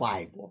this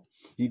Bible.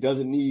 He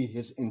doesn't need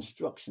his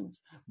instructions.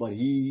 But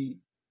he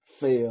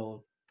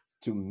failed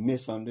to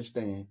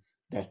misunderstand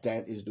that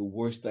that is the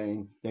worst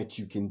thing that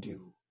you can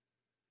do.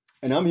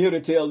 And I'm here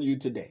to tell you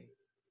today,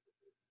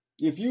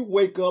 if you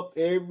wake up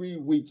every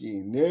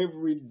weekend,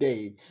 every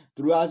day,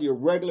 throughout your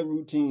regular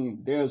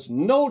routine, there's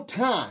no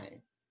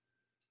time,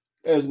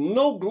 there's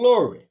no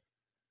glory,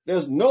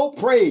 there's no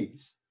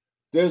praise,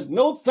 there's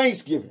no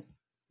thanksgiving,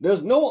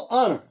 there's no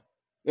honor,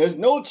 there's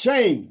no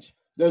change,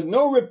 there's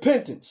no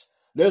repentance,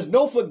 there's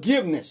no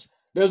forgiveness,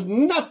 there's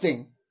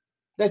nothing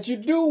that you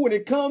do when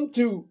it comes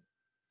to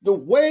the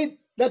way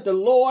that the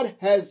Lord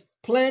has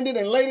planned it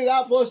and laid it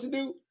out for us to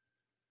do,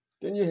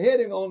 then you're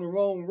heading on the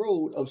wrong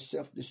road of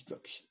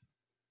self-destruction.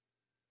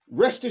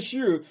 Rest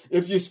assured,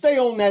 if you stay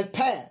on that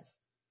path,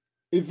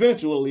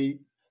 eventually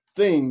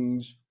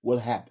things will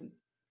happen.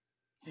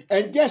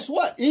 And guess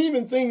what?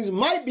 Even things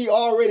might be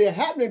already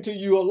happening to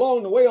you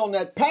along the way on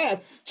that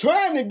path,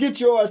 trying to get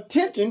your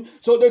attention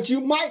so that you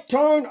might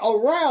turn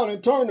around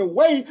and turn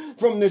away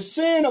from the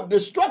sin of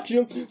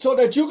destruction so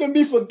that you can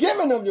be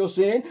forgiven of your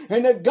sin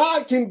and that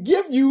God can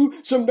give you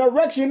some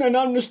direction and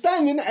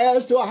understanding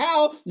as to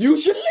how you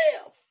should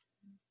live.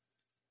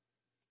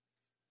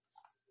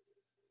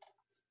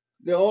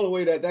 The only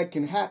way that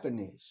can happen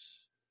is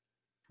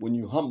when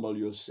you humble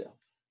yourself.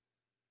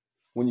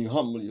 When you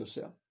humble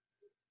yourself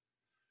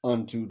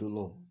unto the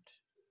Lord.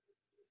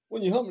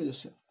 When you humble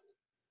yourself.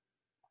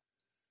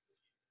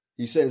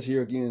 He says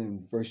here again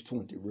in verse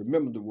 20,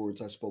 remember the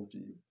words I spoke to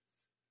you.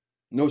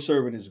 No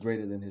servant is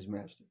greater than his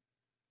master.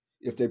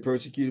 If they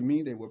persecuted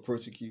me, they will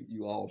persecute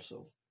you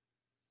also.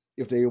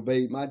 If they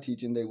obeyed my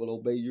teaching, they will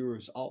obey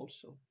yours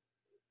also.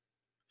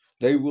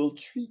 They will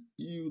treat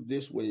you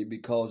this way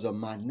because of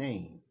my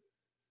name.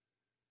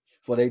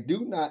 For they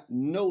do not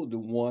know the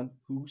one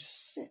who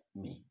sent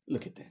me.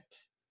 Look at that.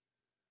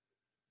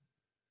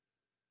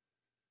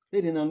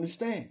 They didn't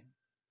understand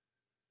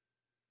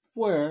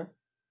where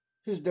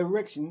his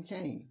direction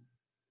came.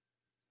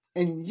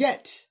 And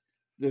yet,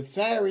 the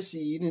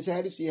Pharisees and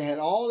Sadducees had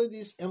all of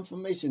this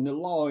information, the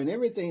law and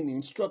everything, the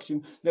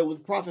instruction that was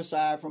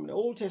prophesied from the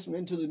Old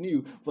Testament into the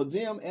New for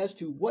them as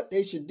to what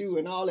they should do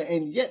and all that.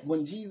 And yet,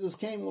 when Jesus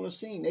came on the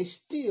scene, they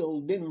still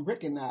didn't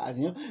recognize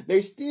him.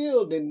 They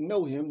still didn't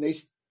know him. They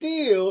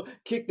still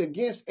kicked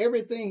against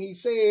everything he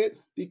said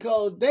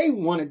because they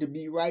wanted to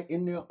be right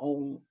in their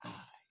own eyes.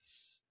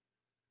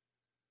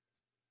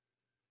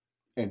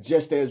 And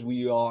just as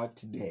we are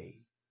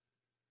today,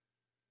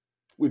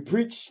 We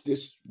preach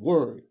this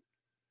word.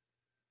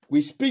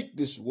 We speak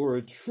this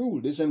word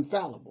true, this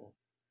infallible.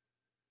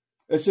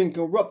 It's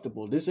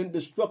incorruptible, this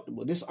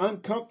indestructible, this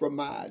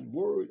uncompromised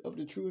word of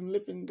the true and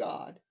living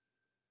God.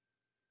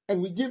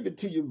 And we give it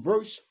to you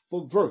verse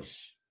for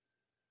verse.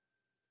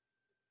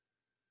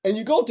 And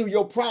you go through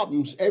your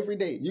problems every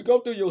day. You go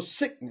through your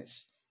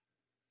sickness.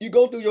 You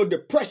go through your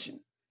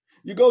depression.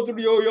 You go through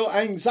your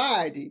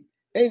anxiety.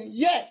 And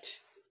yet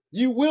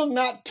you will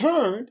not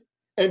turn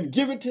and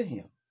give it to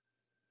him.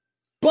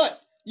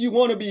 But you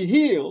want to be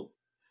healed.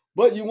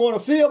 But you want to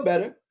feel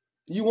better.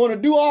 You want to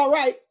do all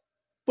right.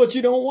 But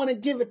you don't want to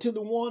give it to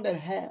the one that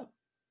have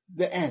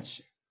the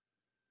answer.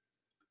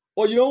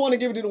 Or you don't want to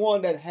give it to the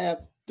one that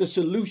have the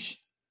solution.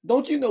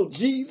 Don't you know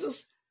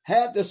Jesus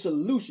had the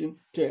solution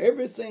to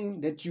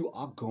everything that you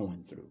are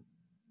going through?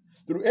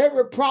 Through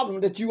every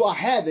problem that you are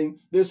having,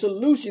 the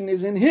solution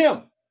is in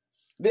him.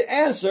 The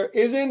answer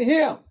is in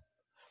him.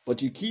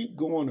 But you keep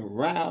going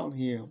around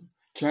him,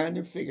 trying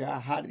to figure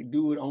out how to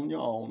do it on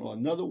your own or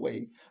another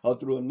way or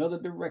through another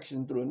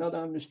direction, through another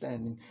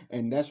understanding.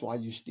 And that's why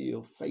you're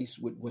still faced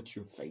with what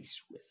you're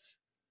faced with.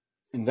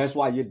 And that's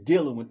why you're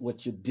dealing with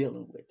what you're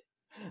dealing with.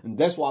 And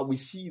that's why we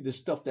see the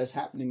stuff that's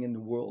happening in the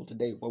world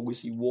today, where we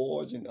see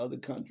wars in other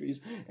countries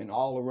and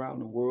all around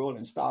the world,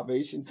 and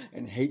starvation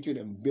and hatred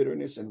and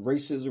bitterness and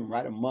racism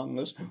right among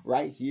us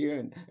right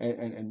here,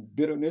 and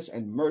bitterness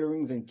and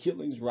murderings and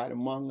killings right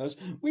among us.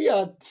 We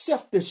are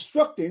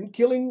self-destructing,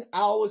 killing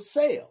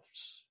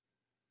ourselves.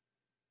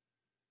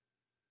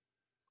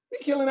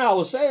 We're killing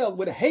ourselves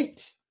with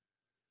hate,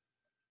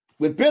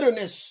 with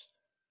bitterness,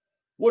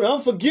 with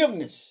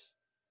unforgiveness,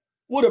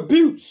 with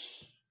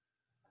abuse,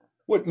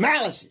 with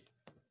malice,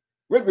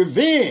 with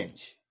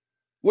revenge,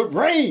 with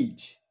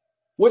rage,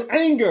 with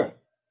anger.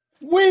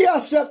 We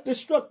are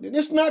self-destructing.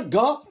 It's not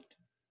God.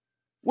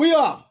 We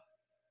are.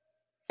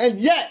 And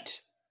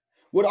yet,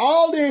 with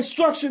all the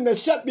instruction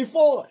that's set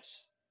before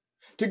us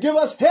to give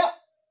us help,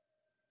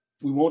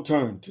 we won't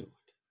turn to it.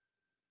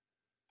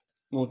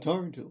 We won't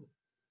turn to it.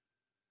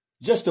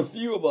 Just a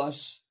few of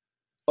us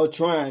are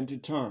trying to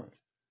turn.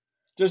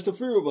 Just a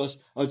few of us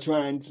are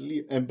trying to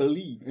live and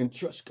believe and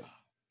trust God.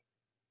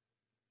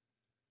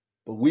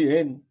 But we're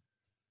in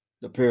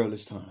the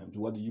perilous times,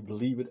 whether you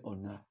believe it or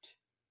not,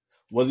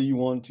 whether you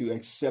want to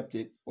accept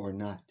it or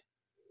not.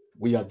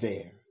 We are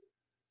there.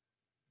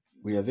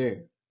 We are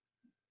there.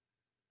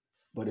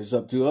 But it's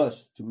up to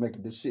us to make a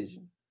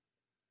decision.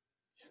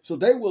 So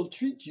they will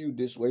treat you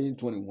this way in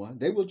 21.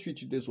 They will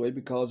treat you this way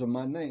because of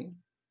my name.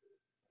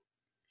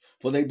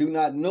 For they do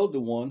not know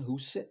the one who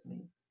sent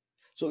me.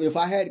 So if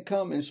I had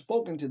come and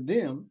spoken to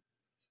them,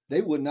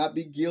 they would not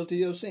be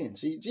guilty of sin.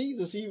 See,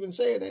 Jesus even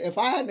said that if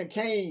I hadn't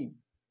came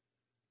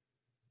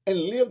and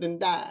lived and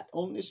died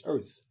on this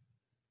earth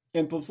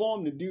and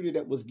performed the duty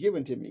that was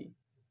given to me,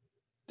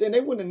 then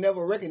they would have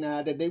never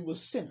recognized that they were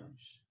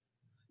sinners.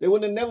 They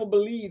would have never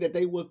believed that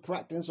they were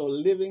practicing or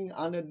living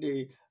under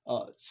the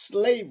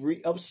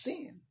slavery of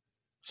sin.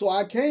 So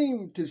I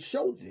came to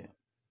show them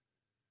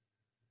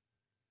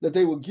that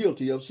they were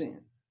guilty of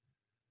sin.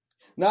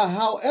 Now,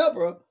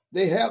 however,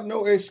 they have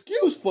no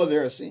excuse for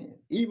their sin.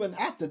 Even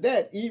after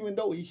that, even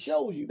though he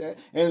shows you that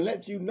and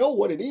lets you know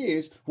what it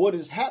is, what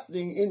is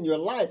happening in your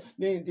life,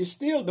 then they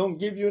still don't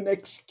give you an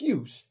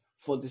excuse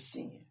for the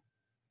sin.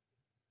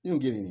 You don't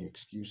get any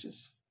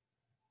excuses.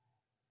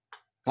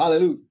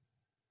 Hallelujah.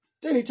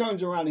 Then he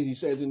turns around and he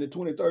says in the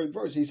 23rd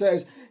verse, he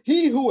says,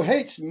 he who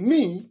hates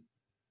me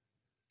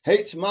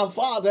hates my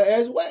Father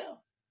as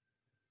well.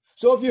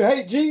 So if you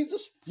hate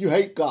Jesus, you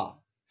hate God.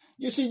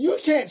 You see, you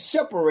can't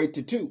separate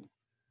the two.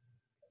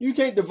 You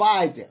can't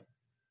divide them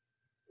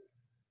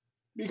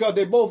because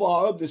they both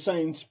are of the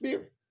same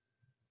spirit.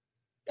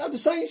 They're of the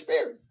same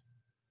spirit.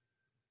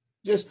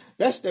 Just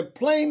that's the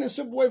plain and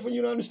simple way for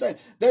you to understand.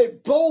 They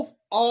both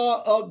are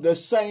of the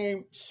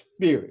same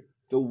spirit,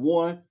 the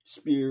one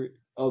spirit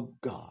of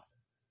God.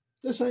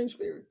 The same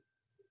spirit.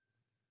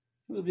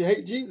 If you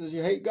hate Jesus,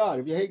 you hate God.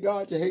 If you hate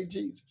God, you hate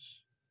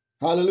Jesus.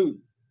 Hallelujah.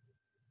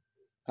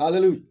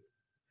 Hallelujah.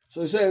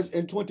 So it says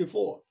in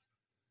 24,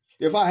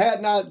 if I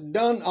had not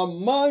done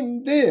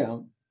among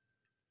them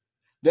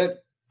that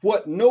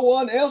what no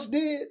one else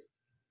did,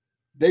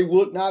 they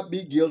would not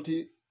be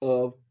guilty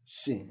of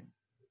sin.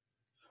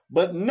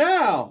 But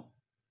now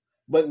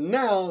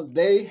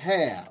they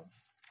have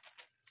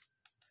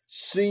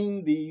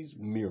seen these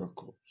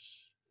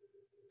miracles,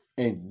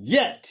 and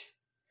yet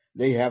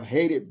they have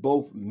hated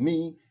both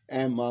me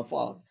and my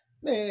Father.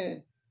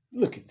 Man,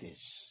 look at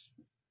this.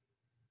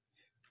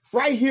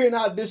 Right here in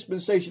our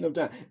dispensation of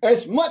time,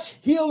 as much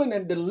healing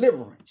and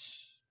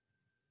deliverance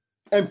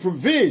and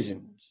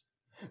provisions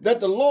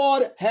that the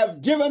Lord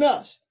have given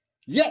us,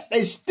 yet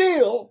they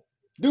still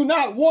do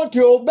not want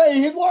to obey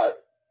his word.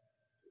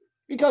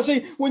 Because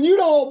see, when you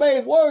don't obey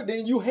his word,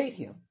 then you hate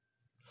him.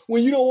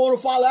 When you don't want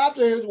to follow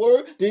after his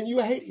word, then you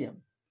hate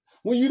him.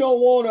 When you don't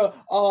want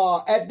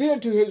to adhere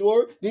to his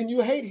word, then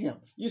you hate him.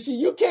 You see,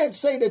 you can't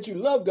say that you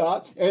love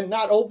God and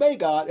not obey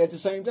God at the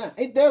same time.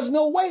 There's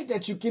no way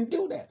that you can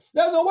do that.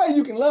 There's no way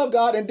you can love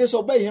God and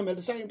disobey him at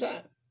the same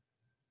time.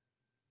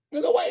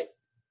 There's no way.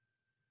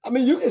 I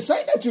mean, you can say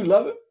that you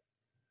love him,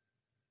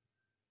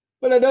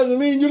 but that doesn't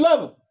mean you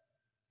love him.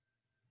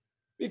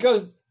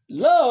 Because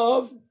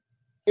love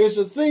is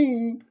a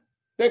thing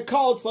that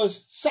calls for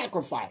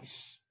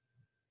sacrifice.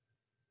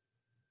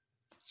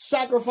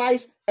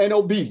 Sacrifice and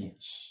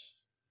obedience.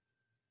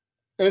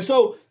 And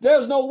so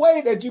there's no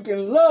way that you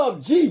can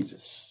love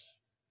Jesus.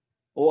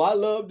 Oh, I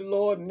love the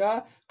Lord and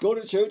I go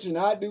to church and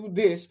I do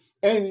this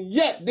and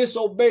yet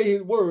disobey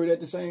his word at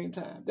the same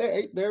time.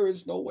 There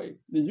is no way.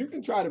 You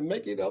can try to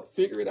make it up,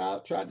 figure it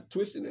out, try to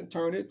twist it and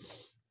turn it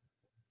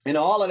and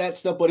all of that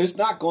stuff, but it's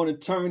not going to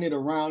turn it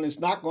around.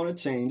 It's not going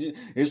to change it.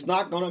 It's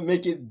not going to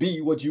make it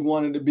be what you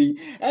want it to be.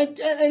 And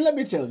let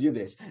me tell you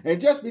this. And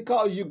just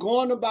because you're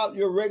going about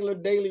your regular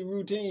daily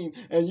routine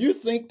and you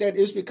think that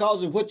it's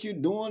because of what you're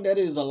doing that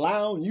is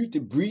allowing you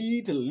to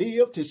breathe, to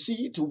live, to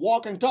see, to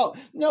walk and talk.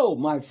 No,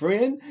 my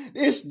friend,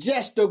 it's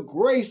just the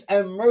grace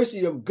and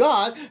mercy of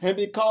God. And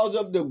because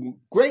of the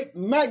great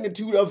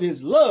magnitude of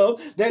his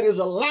love that is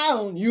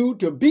allowing you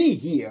to be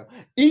here.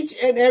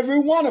 Each and every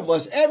one of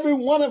us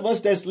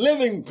that's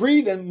living,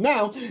 breathing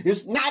now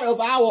is not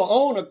of our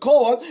own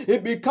accord.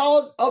 It's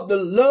because of the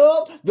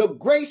love, the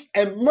grace,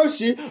 and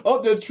mercy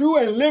of the true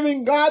and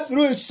living God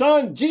through his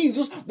son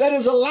Jesus that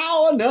is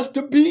allowing us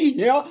to be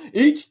here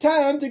each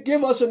time to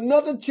give us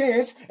another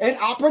chance and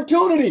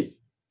opportunity.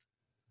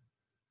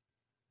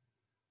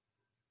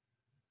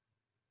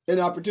 An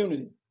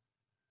opportunity.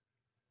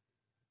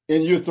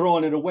 And you're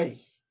throwing it away.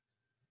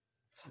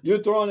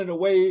 You're throwing it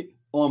away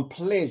on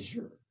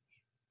pleasure.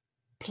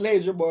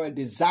 Pleasurable and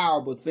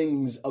desirable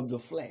things of the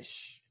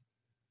flesh.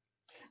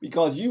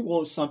 Because you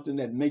want something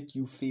that make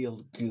you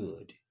feel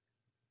good.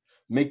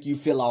 Make you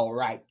feel all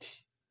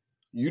right.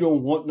 You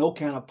don't want no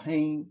kind of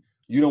pain.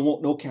 You don't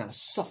want no kind of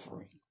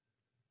suffering.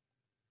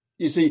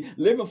 You see,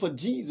 living for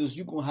Jesus,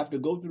 you're going to have to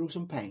go through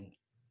some pain.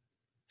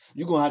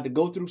 You're going to have to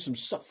go through some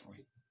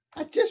suffering.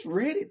 I just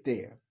read it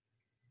there.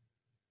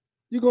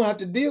 You're going to have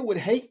to deal with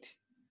hate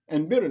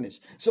and bitterness.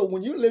 So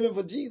when you're living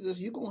for Jesus,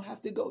 you're going to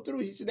have to go through.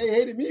 He said, they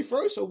hated me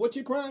first, so what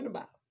you crying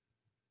about?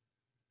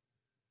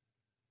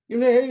 If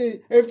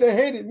they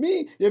hated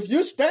me, if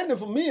you're standing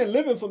for me and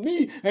living for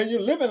me, and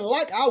you're living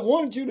like I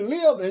wanted you to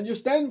live, and you're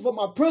standing for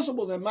my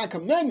principles and my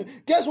commandments,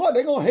 guess what?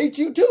 They're going to hate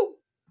you too.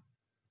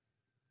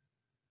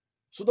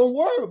 So don't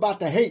worry about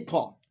the hate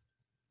part.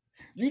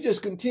 You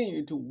just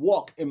continue to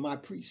walk in my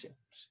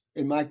precepts,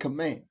 in my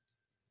command,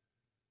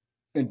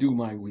 and do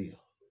my will.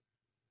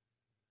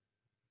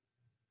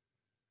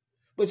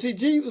 But see,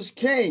 Jesus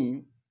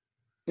came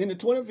in the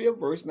 25th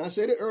verse, and I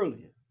said it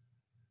earlier.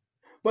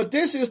 But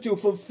this is to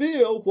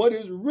fulfill what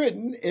is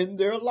written in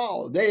their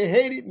law. They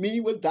hated me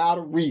without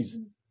a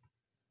reason.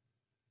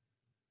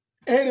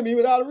 They hated me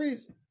without a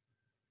reason.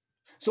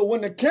 So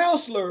when the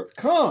counselor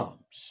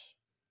comes,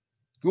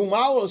 whom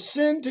I will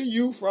send to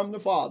you from the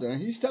Father,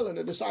 and he's telling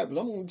the disciples,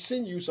 I'm going to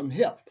send you some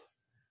help.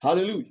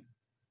 Hallelujah.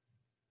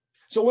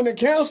 So when the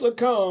counselor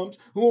comes,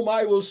 whom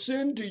I will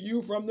send to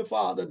you from the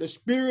Father, the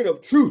Spirit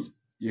of truth,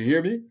 you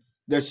hear me?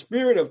 The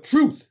Spirit of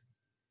truth,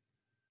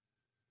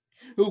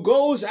 who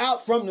goes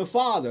out from the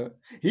Father,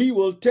 he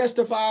will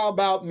testify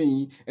about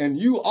me, and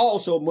you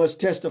also must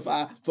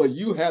testify, for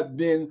you have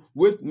been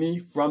with me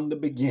from the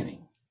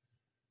beginning.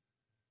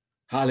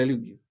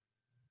 Hallelujah.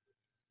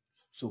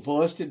 So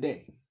for us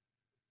today,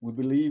 we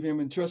believe him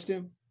and trust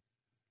him.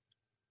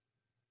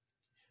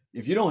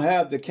 If you don't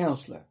have the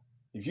counselor,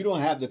 if you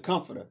don't have the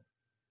comforter,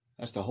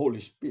 that's the Holy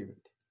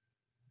Spirit,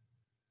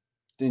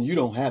 then you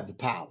don't have the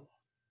power.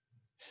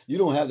 You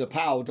don't have the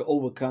power to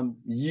overcome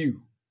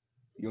you,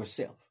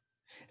 yourself.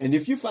 And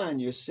if you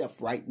find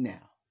yourself right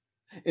now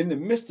in the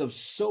midst of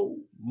so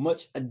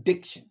much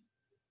addiction,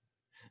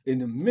 in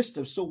the midst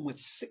of so much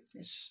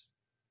sickness,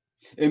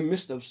 in the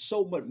midst of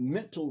so much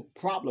mental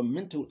problem,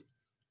 mental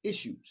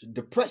issues,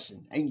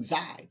 depression,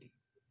 anxiety,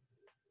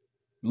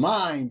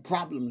 mind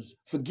problems,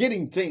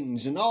 forgetting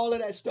things and all of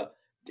that stuff,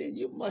 then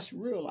you must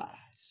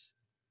realize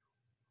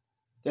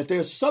that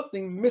there's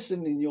something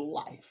missing in your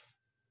life.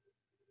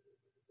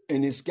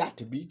 And it's got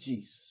to be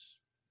Jesus.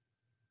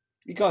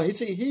 Because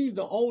he's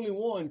the only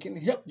one can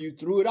help you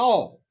through it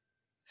all.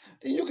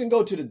 Then you can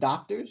go to the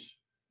doctors.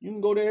 You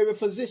can go to every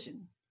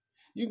physician.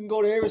 You can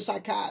go to every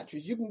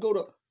psychiatrist. You can go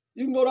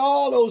to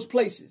all those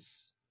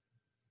places.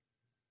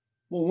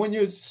 Well, when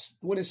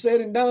it's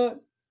said and done,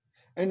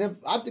 and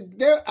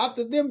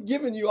after them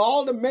giving you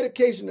all the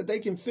medication that they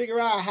can figure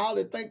out how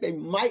they think they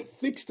might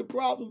fix the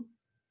problem,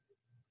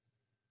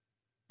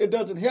 it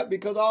doesn't help,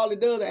 because all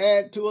it does is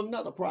add to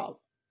another problem.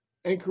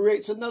 And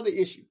creates another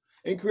issue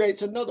and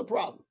creates another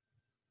problem.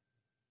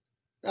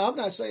 Now, I'm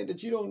not saying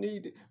that you don't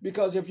need it,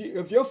 because if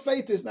your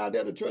faith is not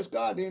there to trust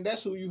God, then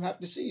that's who you have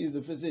to see is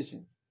the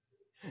physician.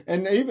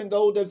 And even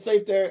though the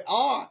faith there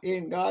are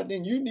in God,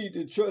 then you need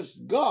to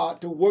trust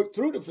God to work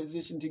through the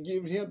physician to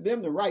give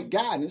them the right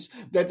guidance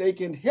that they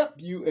can help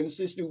you and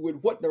assist you with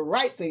what the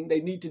right thing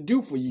they need to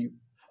do for you.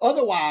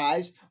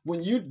 Otherwise,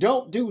 when you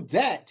don't do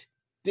that,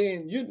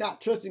 then you're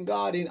not trusting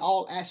God in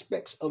all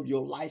aspects of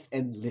your life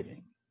and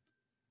living.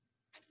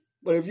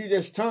 But if you're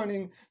just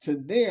turning to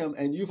them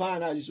and you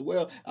find out, you say,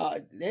 well,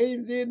 they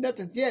did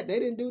nothing yet. They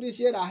didn't do this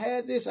yet. I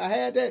had this, I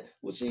had that.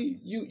 Well, see,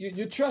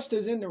 your trust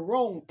is in the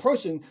wrong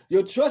person.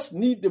 Your trust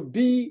need to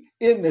be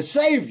in the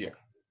Savior,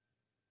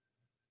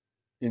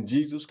 in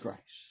Jesus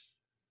Christ.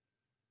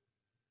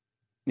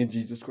 In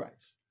Jesus Christ.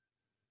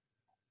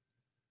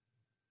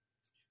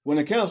 When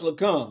the counselor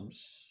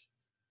comes,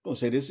 I'm going to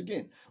say this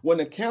again. When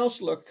the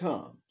counselor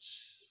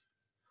comes,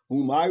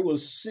 whom I will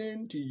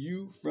send to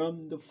you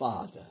from the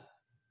Father,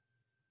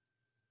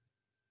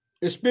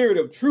 the Spirit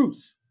of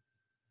truth,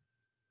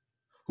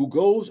 who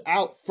goes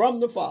out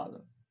from the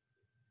Father,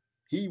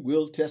 he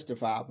will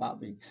testify about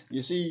me.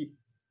 You see,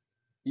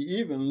 he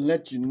even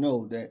let you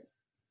know that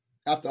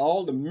after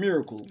all the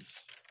miracles,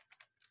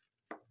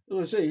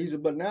 he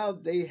said, but now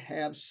they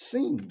have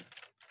seen.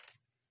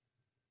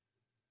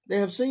 They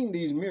have seen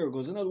these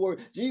miracles. In other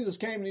words, Jesus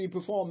came and he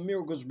performed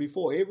miracles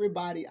before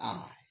everybody's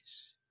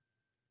eyes.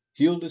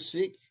 Healed the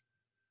sick,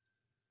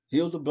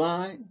 healed the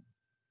blind,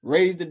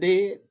 raised the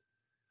dead,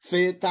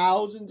 fed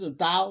thousands and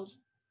thousands,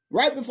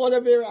 right before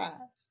their very eyes.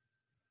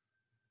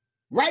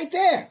 Right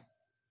there.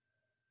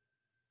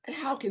 And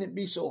how can it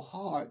be so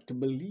hard to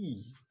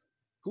believe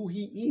who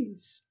he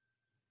is,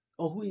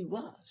 or who he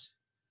was,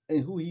 and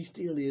who he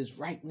still is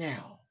right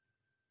now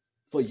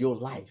for your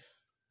life,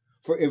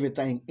 for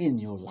everything in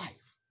your life?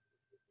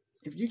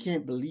 If you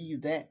can't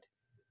believe that,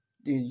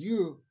 then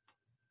you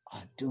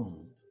are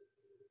doomed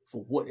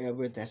for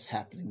whatever that's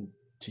happening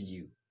to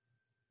you.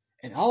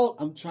 And all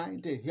I'm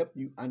trying to help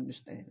you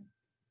understand,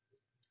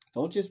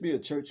 don't just be a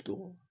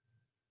churchgoer.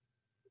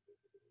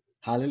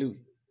 Hallelujah.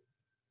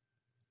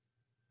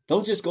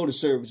 Don't just go to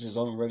services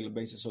on a regular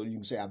basis so you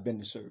can say, I've been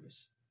to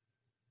service.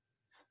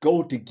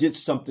 Go to get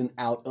something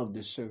out of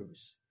the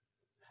service,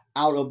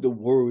 out of the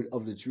word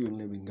of the true and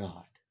living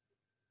God.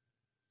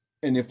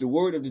 And if the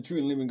word of the true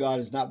and living God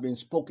has not been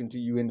spoken to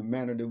you in the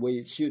manner, the way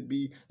it should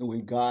be, the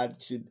way God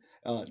should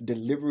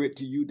deliver it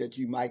to you, that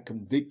you might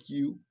convict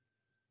you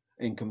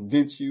and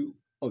convince you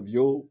of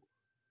your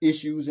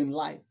issues in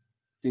life,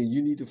 then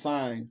you need to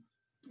find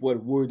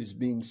what word is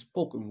being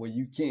spoken where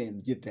you can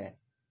get that.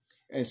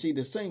 And see,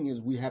 the thing is,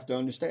 we have to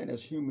understand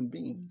as human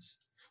beings,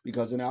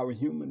 because in our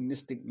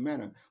humanistic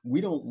manner,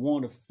 we don't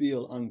want to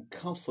feel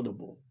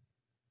uncomfortable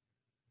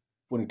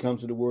when it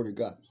comes to the word of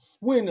God.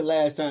 When the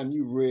last time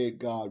you read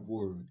God's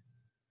word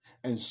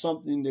and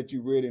something that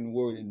you read in the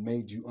word, it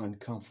made you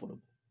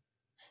uncomfortable?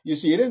 You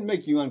see, it didn't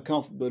make you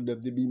uncomfortable to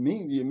be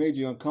mean to you. It made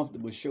you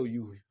uncomfortable to show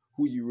you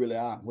who you really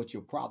are, what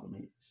your problem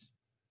is.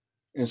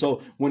 And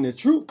so when the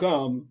truth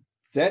comes,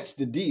 that's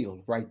the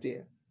deal right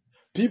there.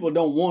 People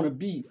don't want to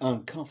be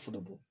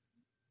uncomfortable.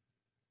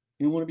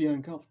 You don't want to be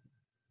uncomfortable.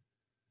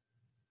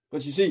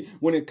 But you see,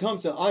 when it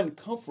comes to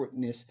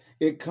uncomfortness,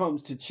 it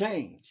comes to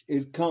change.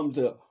 It comes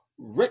to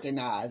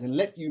recognize and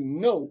let you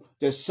know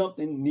that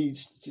something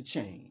needs to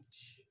change.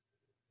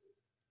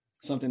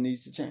 Something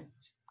needs to change.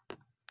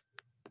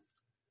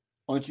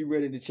 Aren't you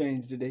ready to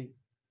change today?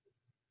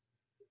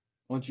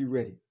 Aren't you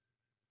ready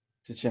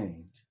to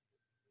change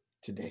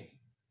today?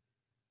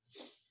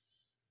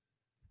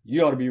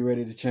 You ought to be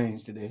ready to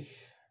change today.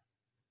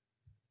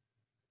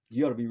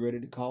 You ought to be ready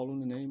to call on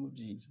the name of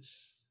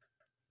Jesus.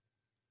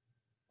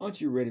 Aren't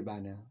you ready by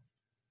now?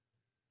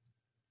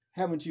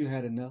 Haven't you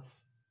had enough?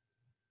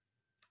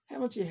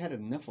 Haven't you had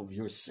enough of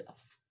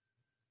yourself?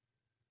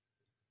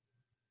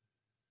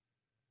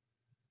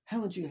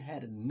 Haven't you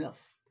had enough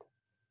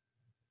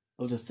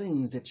of the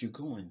things that you're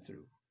going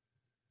through?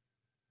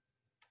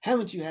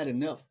 Haven't you had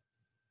enough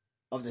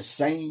of the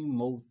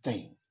same old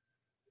thing?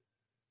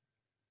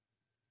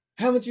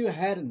 Haven't you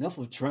had enough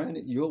of trying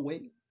it your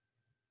way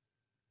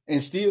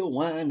and still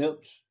wind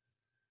up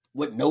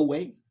with no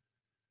way?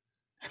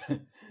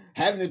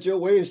 Having it your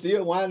way and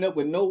still wind up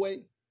with no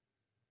way?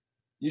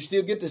 You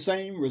still get the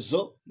same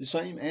result, the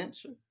same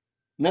answer.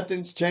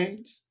 Nothing's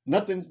changed.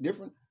 Nothing's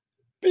different.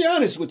 Be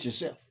honest with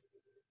yourself.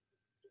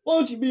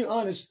 Won't you be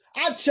honest?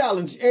 I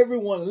challenge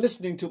everyone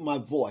listening to my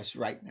voice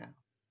right now.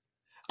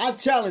 I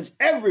challenge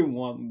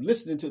everyone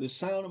listening to the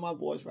sound of my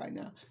voice right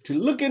now to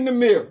look in the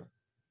mirror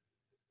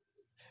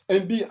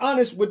and be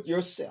honest with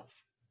yourself.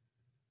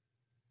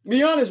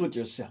 Be honest with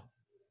yourself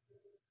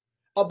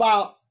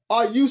about,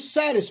 are you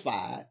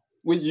satisfied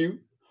with you,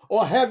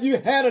 or have you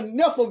had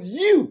enough of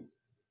you?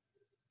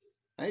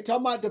 I ain't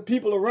talking about the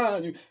people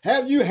around you.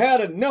 Have you had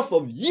enough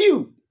of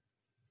you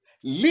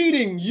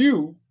leading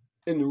you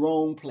in the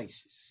wrong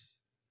places,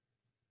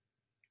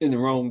 in the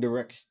wrong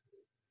direction,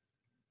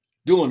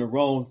 doing the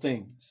wrong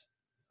things,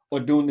 or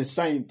doing the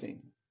same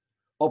thing,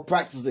 or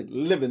practicing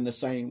living the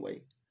same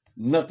way?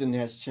 Nothing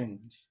has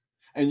changed.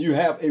 And you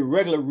have a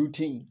regular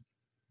routine.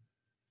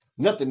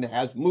 Nothing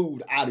has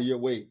moved out of your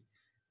way.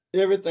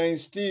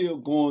 Everything's still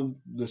going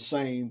the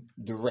same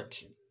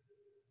direction.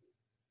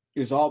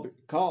 It's all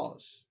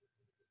because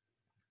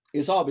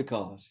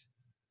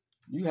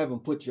you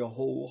haven't put your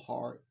whole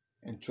heart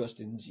and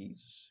trust in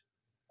Jesus.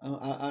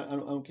 I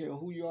don't care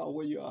who you are,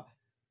 where you are.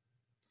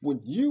 When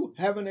you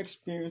haven't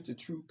experienced the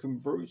true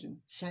conversion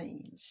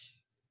change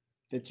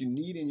that you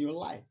need in your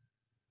life,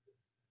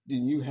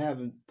 then you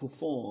haven't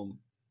performed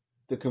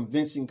the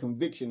convincing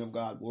conviction of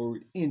God's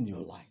word in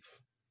your life.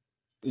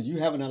 You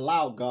haven't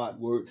allowed God's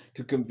word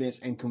to convince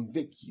and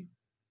convict you.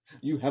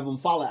 You haven't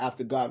followed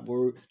after God's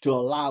word to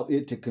allow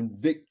it to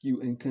convict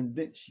you and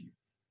convince you.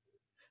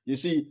 You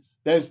see,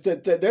 there's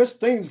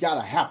things got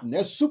to happen.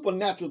 There's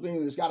supernatural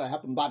things that's got to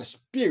happen by the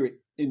Spirit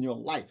in your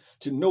life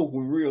to know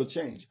when real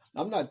change.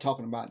 I'm not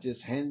talking about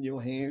just hand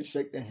your hand,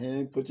 shake the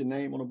hand, put your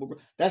name on a book.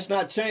 That's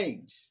not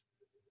change.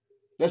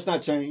 That's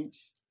not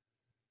change.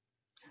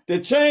 The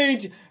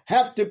change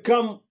have to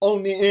come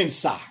on the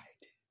inside.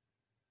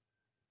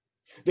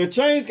 The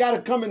change got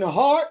to come in the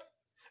heart,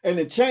 and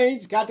the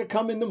change got to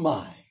come in the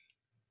mind.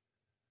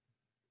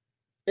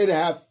 It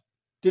have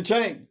to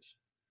change.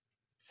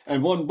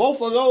 And when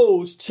both of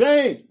those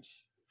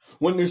change,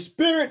 when the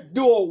Spirit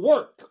do a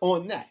work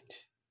on that,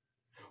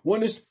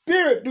 when the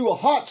Spirit do a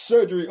heart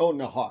surgery on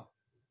the heart,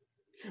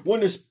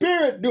 when the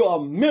Spirit do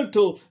a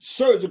mental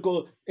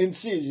surgical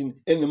incision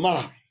in the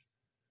mind,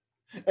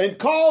 and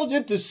cause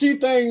it to see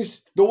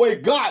things the way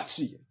God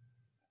sees it,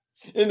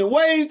 in the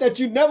ways that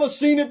you've never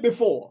seen it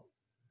before,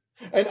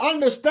 and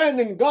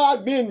understanding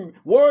God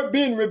word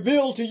being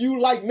revealed to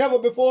you like never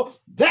before,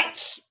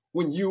 that's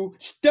when you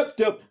stepped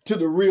up to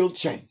the real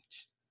change.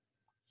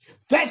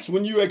 That's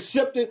when you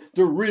accepted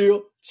the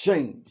real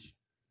change.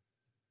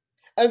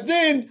 And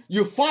then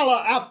you follow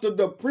after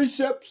the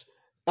precepts,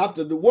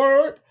 after the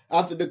word,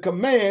 after the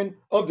command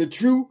of the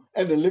true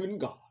and the living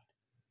God.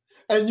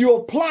 And you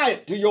apply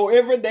it to your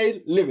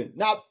everyday living.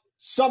 Now,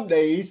 some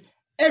days,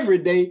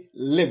 everyday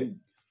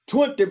living,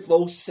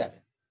 24/7.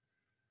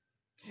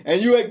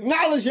 And you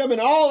acknowledge him in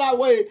all thy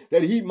way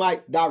that he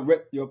might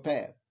direct your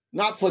path.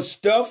 Not for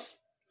stuff,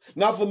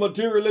 not for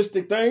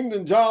materialistic things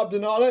and jobs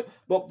and all that,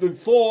 but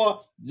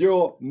before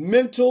your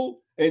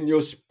mental and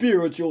your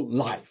spiritual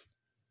life.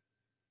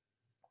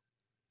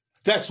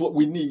 That's what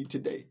we need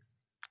today.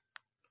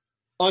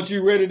 Aren't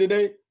you ready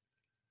today?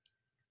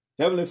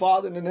 Heavenly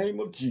Father, in the name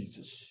of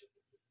Jesus,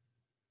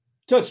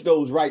 touch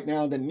those right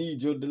now that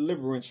need your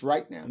deliverance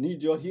right now,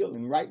 need your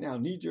healing right now,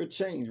 need your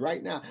change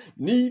right now,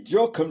 need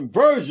your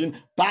conversion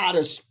by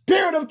the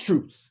Spirit of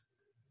truth.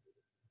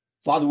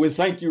 Father, we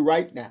thank you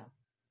right now.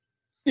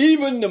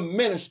 Even the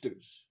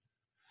ministers,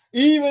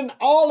 even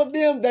all of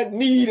them that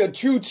need a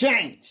true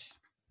change,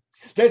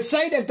 that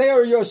say that they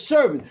are your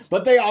servant,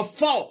 but they are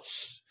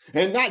false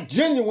and not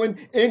genuine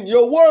in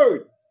your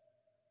word,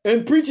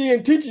 in preaching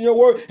and teaching your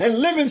word and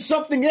living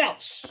something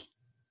else.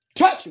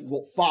 Touch,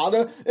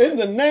 Father, in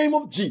the name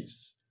of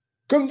Jesus.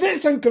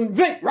 Convince and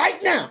convict right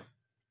now.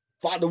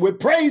 Father, we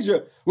praise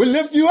you. We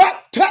lift you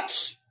up.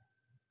 Touch.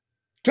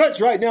 Touch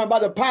right now by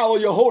the power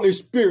of your Holy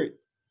Spirit,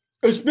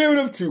 the Spirit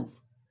of truth.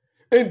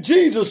 In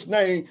Jesus'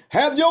 name,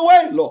 have your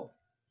way, Lord.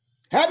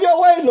 Have your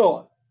way,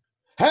 Lord.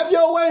 Have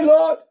your way,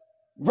 Lord,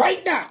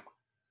 right now.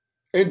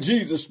 In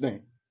Jesus'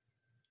 name.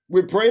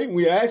 We pray and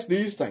we ask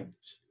these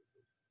things.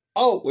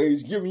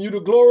 Always giving you the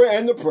glory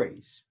and the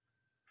praise.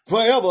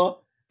 Forever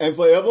and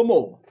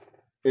forevermore.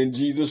 In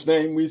Jesus'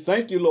 name, we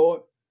thank you,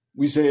 Lord.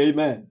 We say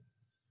amen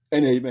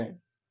and amen.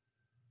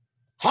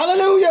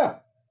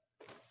 Hallelujah.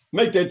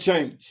 Make that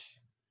change.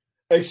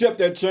 Accept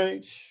that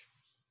change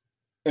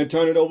and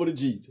turn it over to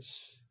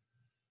Jesus.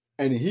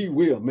 And he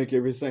will make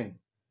everything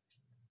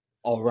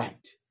all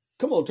right.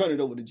 Come on, turn it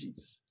over to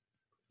Jesus.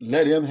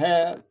 Let him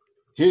have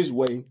his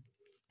way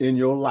in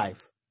your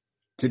life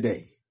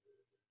today.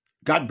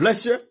 God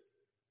bless you.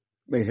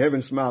 May heaven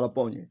smile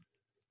upon you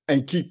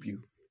and keep you.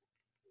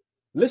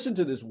 Listen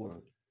to this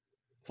word.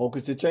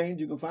 Focus to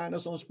Change. You can find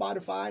us on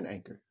Spotify and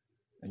Anchor.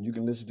 And you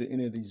can listen to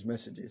any of these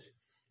messages.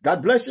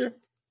 God bless you.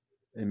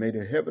 And may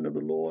the heaven of the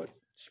Lord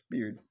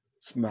Spirit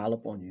smile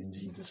upon you in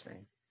Jesus'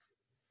 name.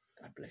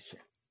 God bless you.